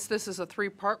since this is a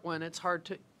 3-part one, it's hard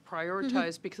to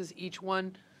prioritize because each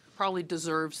one probably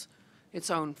deserves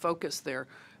its own focus there.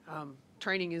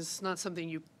 Training is not something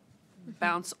you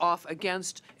bounce off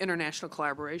against international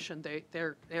collaboration.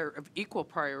 They're of equal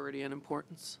priority and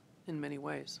importance in many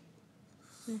ways.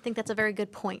 I think that's a very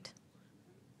good point.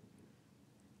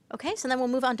 Okay, so then we'll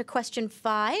move on to question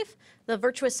 5, the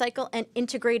virtuous cycle and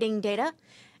integrating data.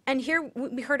 And here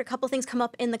we heard a couple things come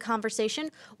up in the conversation.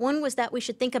 One was that we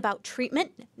should think about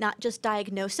treatment, not just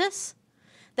diagnosis,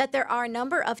 that there are a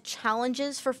number of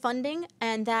challenges for funding,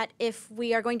 and that if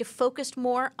we are going to focus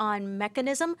more on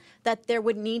mechanism, that there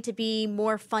would need to be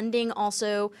more funding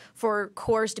also for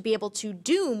cores to be able to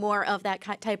do more of that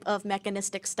type of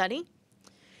mechanistic study.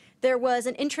 There was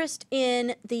an interest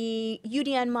in the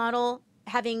UDN model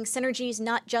having synergies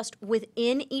not just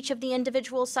within each of the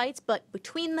individual sites, but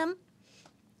between them.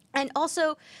 And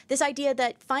also this idea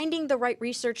that finding the right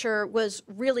researcher was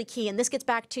really key. And this gets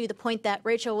back to the point that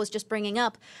Rachel was just bringing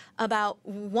up about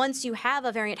once you have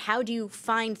a variant, how do you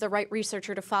find the right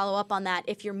researcher to follow up on that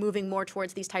if you're moving more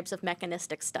towards these types of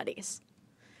mechanistic studies?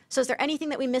 So is there anything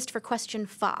that we missed for question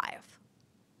 5?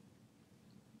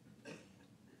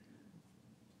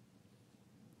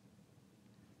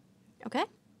 Okay.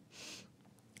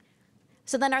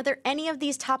 So then are there any of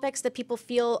these topics that people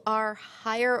feel are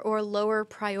higher or lower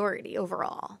priority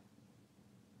overall?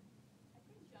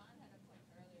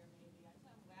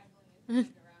 Well,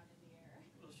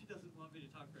 she doesn't want me to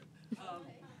talk for it.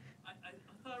 I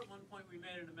thought at one point we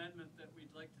made an amendment that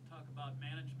we'd like to talk about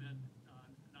management,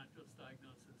 not just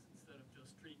diagnosis, instead of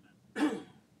just treatment.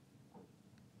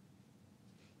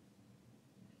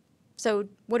 So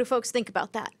what do folks think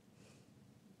about that?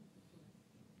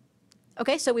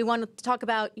 Okay, so we want to talk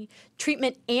about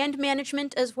treatment and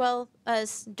management as well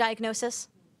as diagnosis?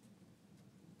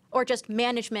 Or just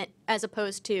management as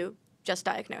opposed to just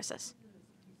diagnosis?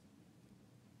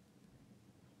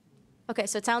 Okay,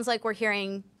 so it sounds like we're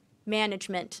hearing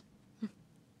management.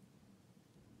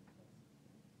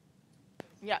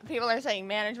 Yeah, people are saying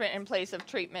management in place of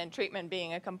treatment, treatment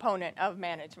being a component of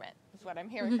management, is what I'm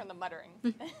hearing from the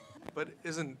muttering. But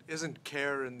isn't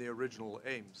care in the original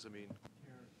aims? I mean,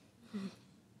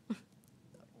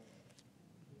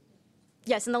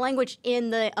 Yes, and the language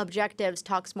in the objectives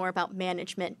talks more about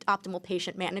management, optimal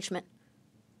patient management.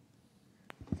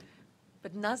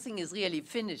 But nothing is really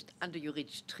finished until you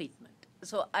reach treatment.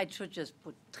 So I should just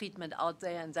put treatment out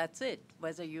there and that's it,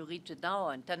 whether you reach it now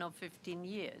in 10 or 15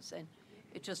 years. And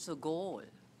it's just a goal,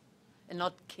 and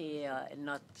not care and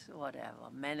not whatever,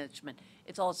 management.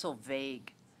 It's also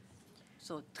vague.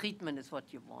 So treatment is what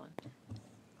you want.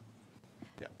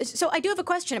 So I do have a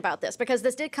question about this, because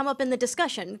this did come up in the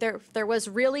discussion. There was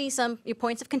really some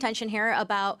points of contention here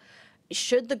about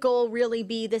should the goal really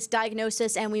be this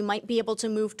diagnosis and we might be able to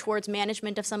move towards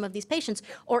management of some of these patients,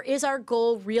 or is our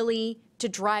goal really to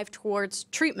drive towards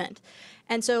treatment?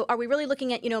 And so are we really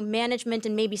looking at, management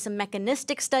and maybe some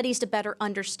mechanistic studies to better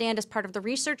understand as part of the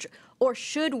research, or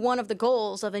should one of the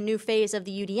goals of a new phase of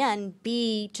the UDN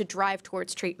be to drive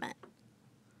towards treatment?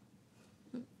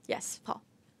 Yes, Paul.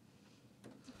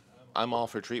 I'm all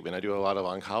for treatment. I do a lot of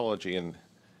oncology,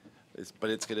 but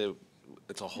it's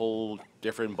a whole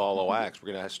different ball of wax.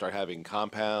 We're going to start having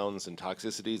compounds and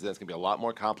toxicities, and that's going to be a lot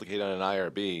more complicated on an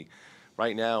IRB.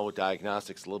 Right now, with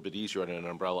diagnostics, a little bit easier on an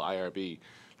umbrella IRB.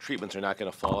 Treatments are not going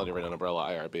to fall under an umbrella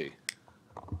IRB.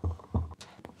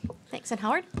 Thanks. And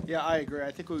Howard? Yeah, I agree.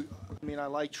 I mean, I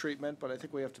like treatment, but I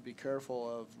think we have to be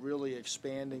careful of really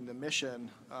expanding the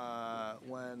mission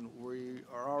when we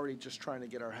are already just trying to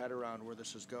get our head around where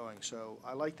this is going. So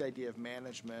I like the idea of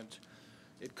management.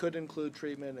 It could include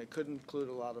treatment. It could include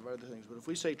a lot of other things. But if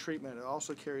we say treatment, it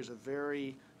also carries a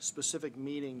very specific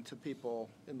meaning to people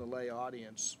in the lay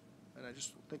audience. And I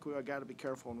just think we've got to be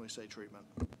careful when we say treatment.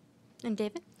 And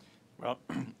David? Well,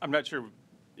 I'm not sure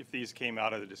if these came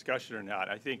out of the discussion or not.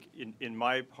 I think in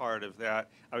my part of that,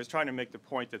 I was trying to make the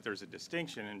point that there's a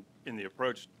distinction in the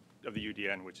approach of the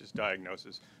UDN, which is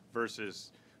diagnosis,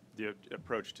 versus the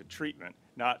approach to treatment,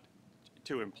 not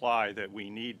to imply that we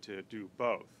need to do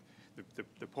both.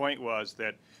 The point was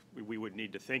that we would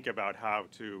need to think about how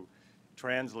to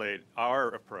translate our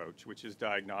approach, which is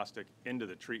diagnostic, into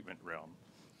the treatment realm.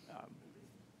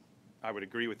 I would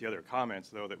agree with the other comments,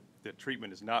 though, that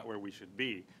treatment is not where we should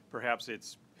be. Perhaps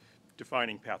it's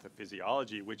defining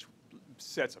pathophysiology, which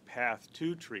sets a path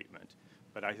to treatment.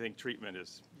 But I think treatment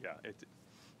is,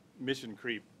 mission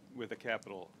creep with a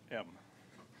capital M.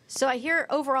 So I hear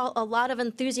overall a lot of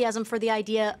enthusiasm for the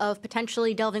idea of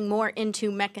potentially delving more into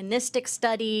mechanistic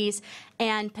studies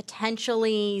and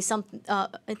potentially some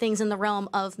things in the realm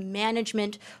of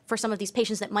management for some of these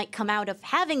patients that might come out of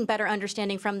having better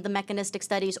understanding from the mechanistic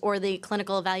studies or the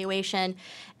clinical evaluation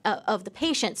of the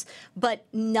patients, but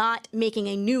not making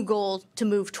a new goal to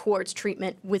move towards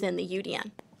treatment within the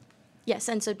UDN. Yes,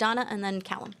 and so Donna and then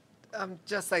Callum.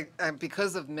 Just like,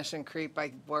 because of mission creep,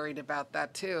 I worried about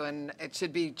that too, and it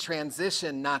should be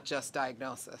transition, not just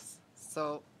diagnosis.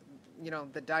 So,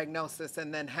 the diagnosis,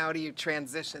 and then how do you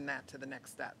transition that to the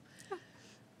next step? I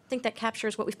think that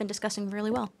captures what we've been discussing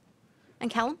really well. And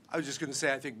Callum? I was just going to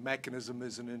say, I think mechanism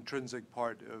is an intrinsic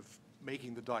part of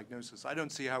making the diagnosis. I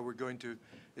don't see how we're going to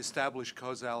establish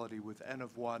causality with N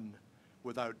of 1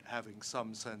 without having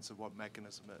some sense of what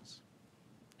mechanism is.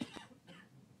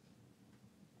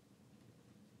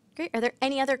 Great. Are there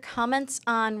any other comments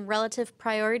on relative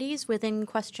priorities within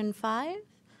question 5?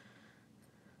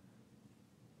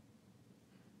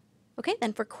 Okay,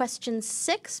 then for question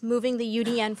 6, moving the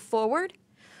UDN forward,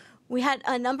 we had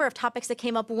a number of topics that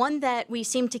came up. One that we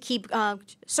seem to keep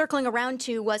circling around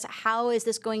to was, how is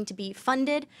this going to be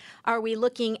funded? Are we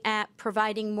looking at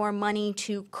providing more money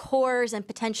to cores and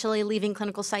potentially leaving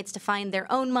clinical sites to find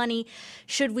their own money?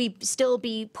 Should we still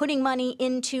be putting money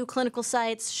into clinical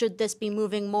sites? Should this be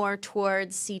moving more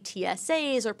towards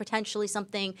CTSAs or potentially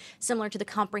something similar to the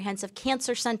comprehensive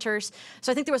cancer centers? So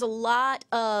I think there was a lot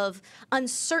of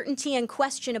uncertainty and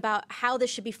question about how this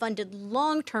should be funded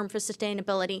long-term for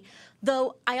sustainability.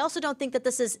 Though I also don't think that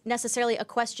this is necessarily a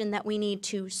question that we need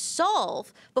to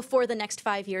solve before the next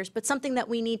 5 years, but something that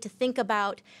we need to think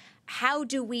about. How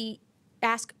do we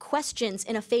ask questions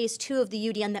in a phase 2 of the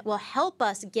UDN that will help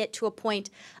us get to a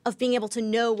point of being able to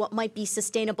know what might be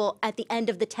sustainable at the end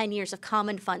of the 10 years of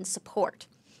common fund support?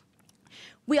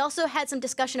 We also had some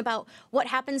discussion about what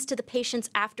happens to the patients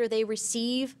after they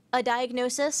receive a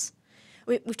diagnosis.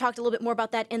 We've talked a little bit more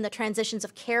about that in the transitions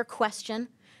of care question.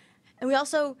 And we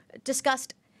also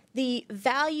discussed the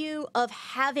value of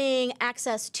having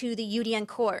access to the UDN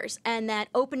cores, and that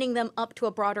opening them up to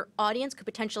a broader audience could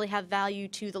potentially have value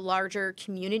to the larger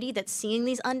community that's seeing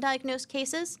these undiagnosed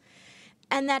cases,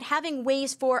 and that having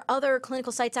ways for other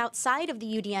clinical sites outside of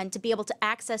the UDN to be able to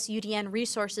access UDN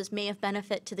resources may have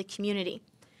benefit to the community.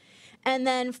 And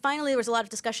then finally, there was a lot of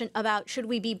discussion about, should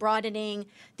we be broadening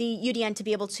the UDN to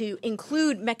be able to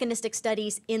include mechanistic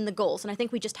studies in the goals? And I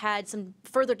think we just had some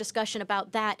further discussion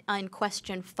about that on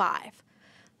question 5.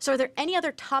 So are there any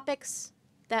other topics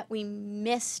that we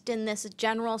missed in this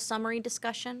general summary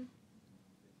discussion?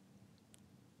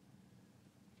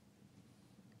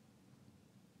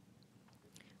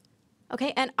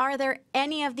 Okay, and are there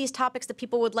any of these topics that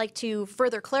people would like to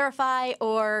further clarify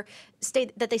or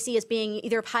state that they see as being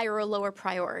either of higher or lower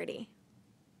priority?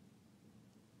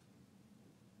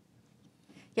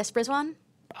 Yes, Brizwan?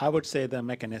 I would say the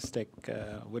mechanistic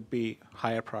would be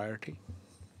higher priority.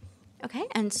 Okay,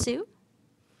 and Sue?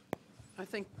 I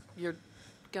think you're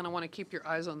going to want to keep your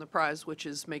eyes on the prize, which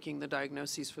is making the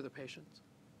diagnoses for the patients.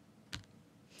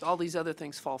 All these other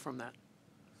things fall from that.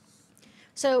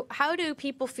 So how do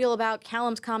people feel about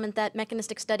Callum's comment that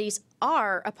mechanistic studies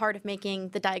are a part of making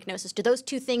the diagnosis? Do those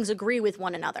two things agree with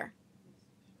one another?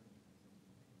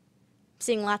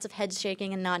 Seeing lots of heads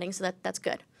shaking and nodding, so that's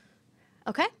good.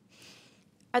 Okay.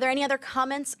 Are there any other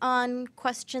comments on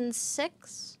question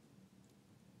 6?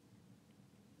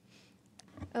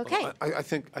 Okay. Well, I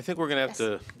think we're going to have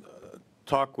to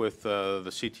talk with the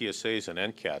CTSAs and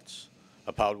NCATs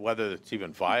about whether it's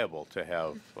even viable to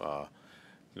have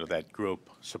that group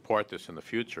support this in the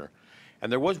future.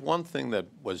 And there was one thing that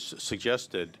was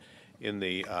suggested in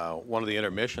the one of the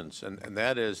intermissions, and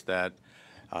that is that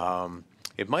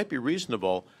it might be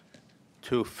reasonable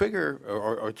to figure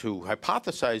or to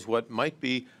hypothesize what might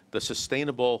be the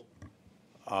sustainable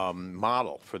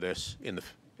model for this in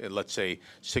let's say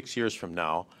 6 years from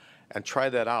now, and try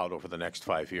that out over the next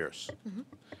 5 years.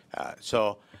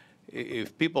 So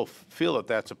if people feel that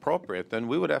that's appropriate, then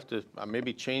we would have to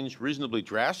maybe change reasonably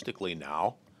drastically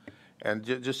now and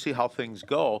just see how things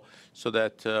go, so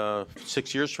that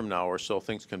 6 years from now or so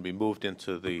things can be moved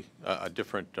into a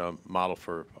different model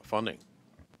for funding.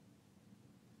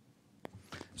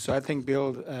 So I think,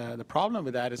 Bill, the problem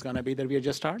with that is going to be that we are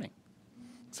just starting.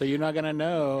 So you're not going to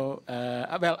know,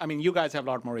 well, I mean, you guys have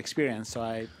a lot more experience, so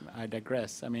I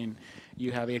digress. I mean,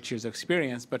 you have 8 years of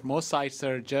experience, but most sites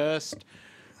are just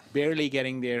barely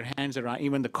getting their hands around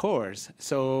even the cores.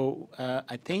 So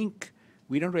I think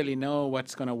we don't really know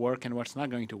what's going to work and what's not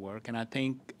going to work. And I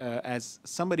think, as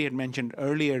somebody had mentioned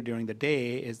earlier during the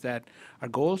day, is that our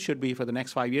goal should be for the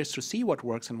next 5 years to see what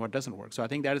works and what doesn't work. So I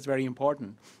think that is very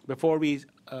important before we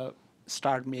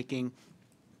start making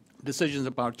decisions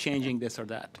about changing this or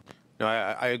that. No,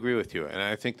 I agree with you, and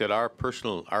I think that our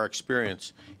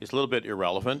experience is a little bit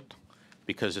irrelevant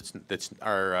because it's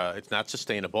not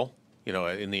sustainable,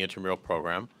 in the intramural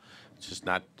program. It's just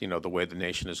not, the way the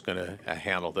nation is going to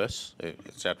handle this, et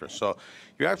cetera. So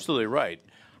you're absolutely right.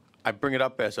 I bring it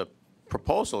up as a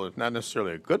proposal. It's not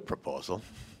necessarily a good proposal.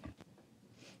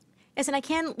 Yes, and I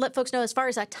can let folks know, as far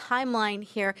as a timeline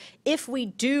here, if we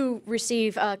do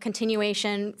receive a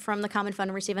continuation from the Common Fund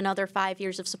and receive another 5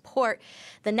 years of support,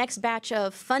 the next batch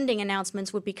of funding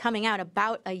announcements would be coming out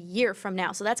about a year from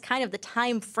now. So that's kind of the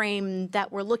time frame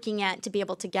that we're looking at to be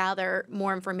able to gather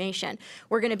more information.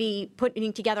 We're going to be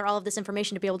putting together all of this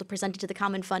information to be able to present it to the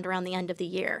Common Fund around the end of the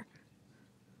year.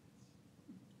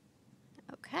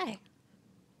 Okay.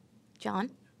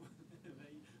 John?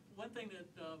 One thing that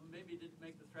maybe didn't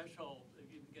make the threshold of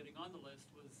even getting on the list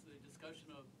was the discussion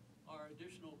of, are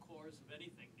additional cores of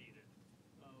anything needed?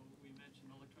 We mentioned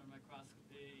electron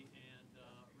microscopy and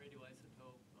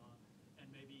radioisotope and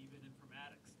maybe even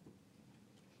informatics.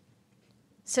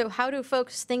 So how do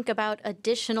folks think about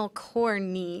additional core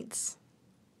needs?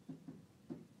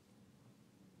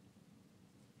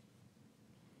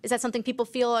 Is that something people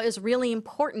feel is really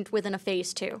important within a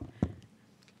phase 2?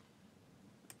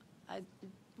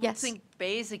 I think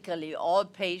basically all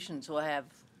patients who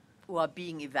are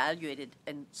being evaluated,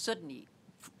 and certainly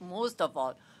most of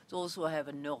all those who have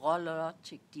a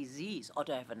neurologic disease ought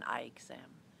to have an eye exam,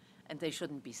 and they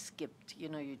shouldn't be skipped.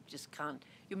 You just can't.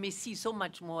 You may see so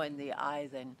much more in the eye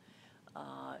than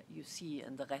you see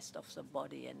in the rest of the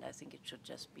body, and I think it should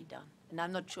just be done. And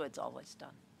I'm not sure it's always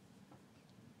done.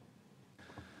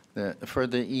 For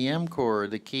the EM core,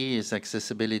 the key is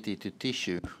accessibility to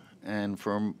tissue. And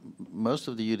for most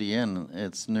of the UDN,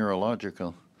 it's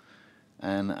neurological.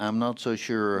 And I'm not so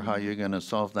sure how you're going to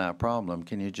solve that problem.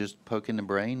 Can you just poke in the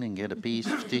brain and get a piece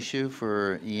of tissue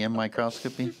for EM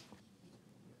microscopy?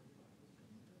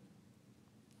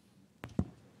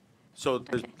 So,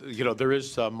 there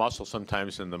is muscle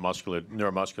sometimes in the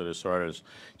neuromuscular disorders.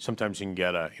 Sometimes you can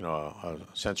get a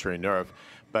sensory nerve.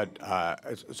 But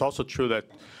it's also true that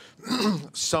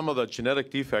some of the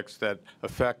genetic defects that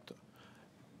affect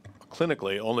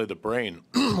clinically only the brain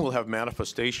will have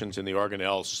manifestations in the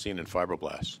organelles seen in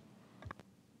fibroblasts.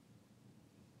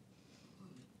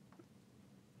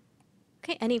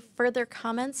 Okay, any further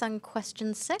comments on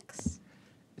question 6?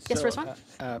 Yes, first one?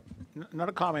 Not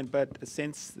a comment, but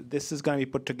since this is going to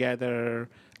be put together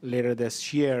later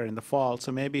this year in the fall,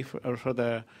 so maybe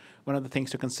one of the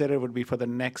things to consider would be for the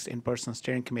next in-person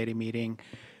steering committee meeting,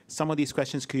 some of these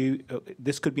questions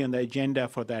this could be on the agenda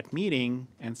for that meeting,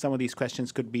 and some of these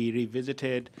questions could be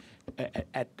revisited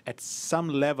at some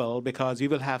level, because we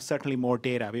will have certainly more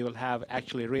data. We will have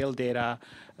actually real data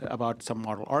about some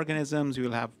model organisms. We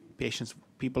will have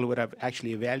people who would have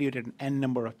actually evaluated an N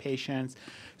number of patients.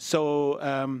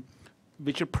 So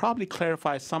we should probably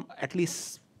clarify at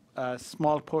least a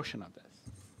small portion of this.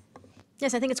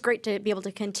 Yes, I think it's great to be able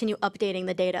to continue updating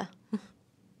the data.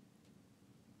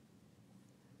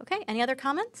 Okay, any other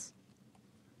comments?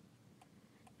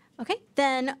 Okay,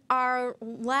 then our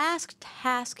last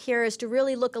task here is to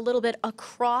really look a little bit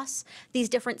across these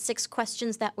different 6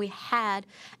 questions that we had.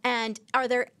 And are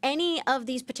there any of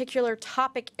these particular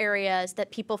topic areas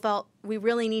that people felt we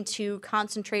really need to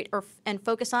concentrate and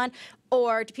focus on?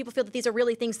 Or do people feel that these are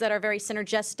really things that are very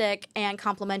synergistic and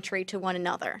complementary to one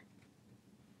another?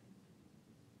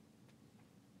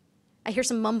 I hear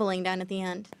some mumbling down at the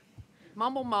end.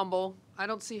 Mumble, mumble. I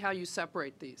don't see how you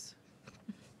separate these.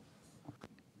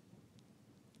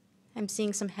 I'm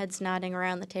seeing some heads nodding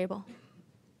around the table.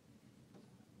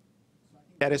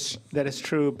 That is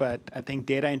true, but I think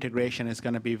data integration is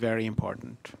going to be very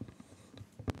important.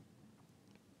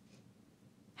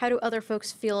 How do other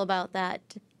folks feel about that?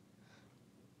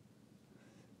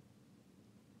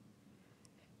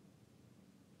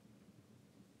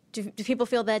 Do people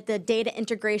feel that the data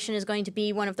integration is going to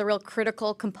be one of the real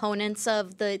critical components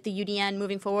of the UDN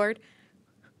moving forward?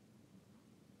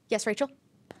 Yes, Rachel?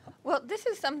 Well, this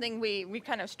is something we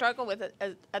kind of struggle with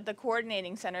at the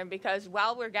coordinating center, because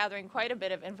while we're gathering quite a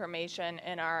bit of information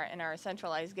in our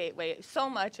centralized gateway, so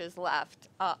much is left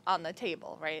on the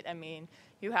table, right? I mean,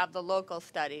 you have the local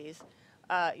studies,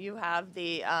 you have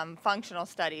the functional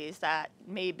studies that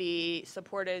may be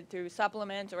supported through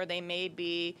supplements, or they may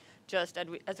be just,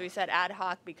 as we said, ad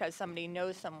hoc because somebody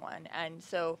knows someone. And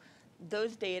so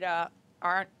those data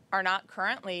are not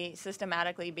currently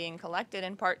systematically being collected,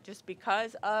 in part just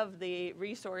because of the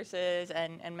resources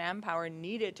and manpower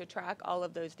needed to track all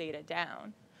of those data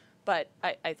down. But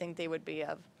I think they would be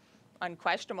of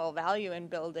unquestionable value in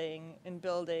building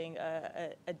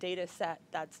a data set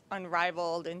that's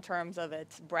unrivaled in terms of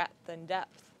its breadth and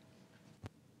depth.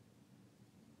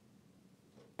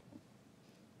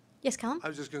 Yes, Callum? I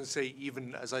was just going to say,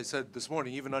 even as I said this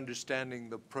morning, even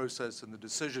understanding the process and the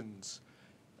decisions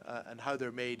and how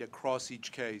they're made across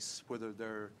each case, whether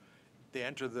they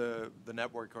enter the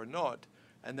network or not,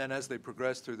 and then as they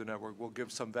progress through the network, will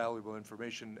give some valuable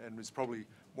information, and is probably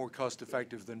more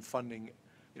cost-effective than funding,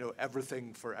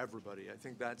 everything for everybody. I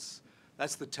think that's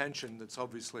the tension that's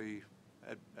obviously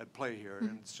at play here,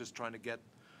 and it's just trying to get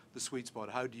the sweet spot.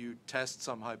 How do you test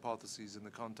some hypotheses in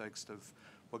the context of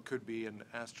what could be an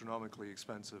astronomically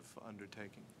expensive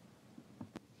undertaking?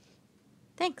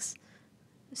 Thanks.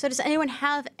 So does anyone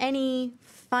have any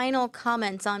final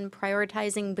comments on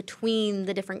prioritizing between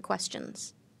the different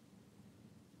questions?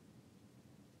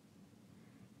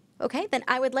 Okay, then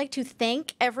I would like to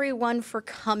thank everyone for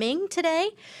coming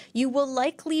today. You will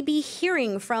likely be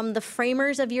hearing from the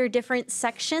framers of your different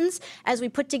sections as we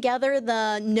put together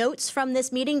the notes from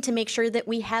this meeting to make sure that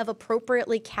we have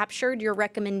appropriately captured your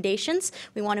recommendations.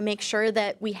 We want to make sure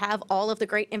that we have all of the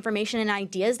great information and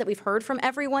ideas that we've heard from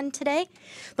everyone today.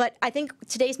 But I think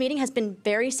today's meeting has been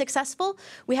very successful.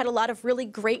 We had a lot of really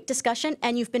great discussion,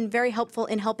 and you've been very helpful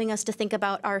in helping us to think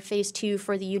about our phase 2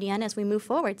 for the UDN as we move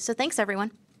forward. So thanks,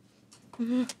 everyone.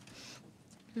 Mm-hmm.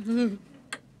 Mm-hmm.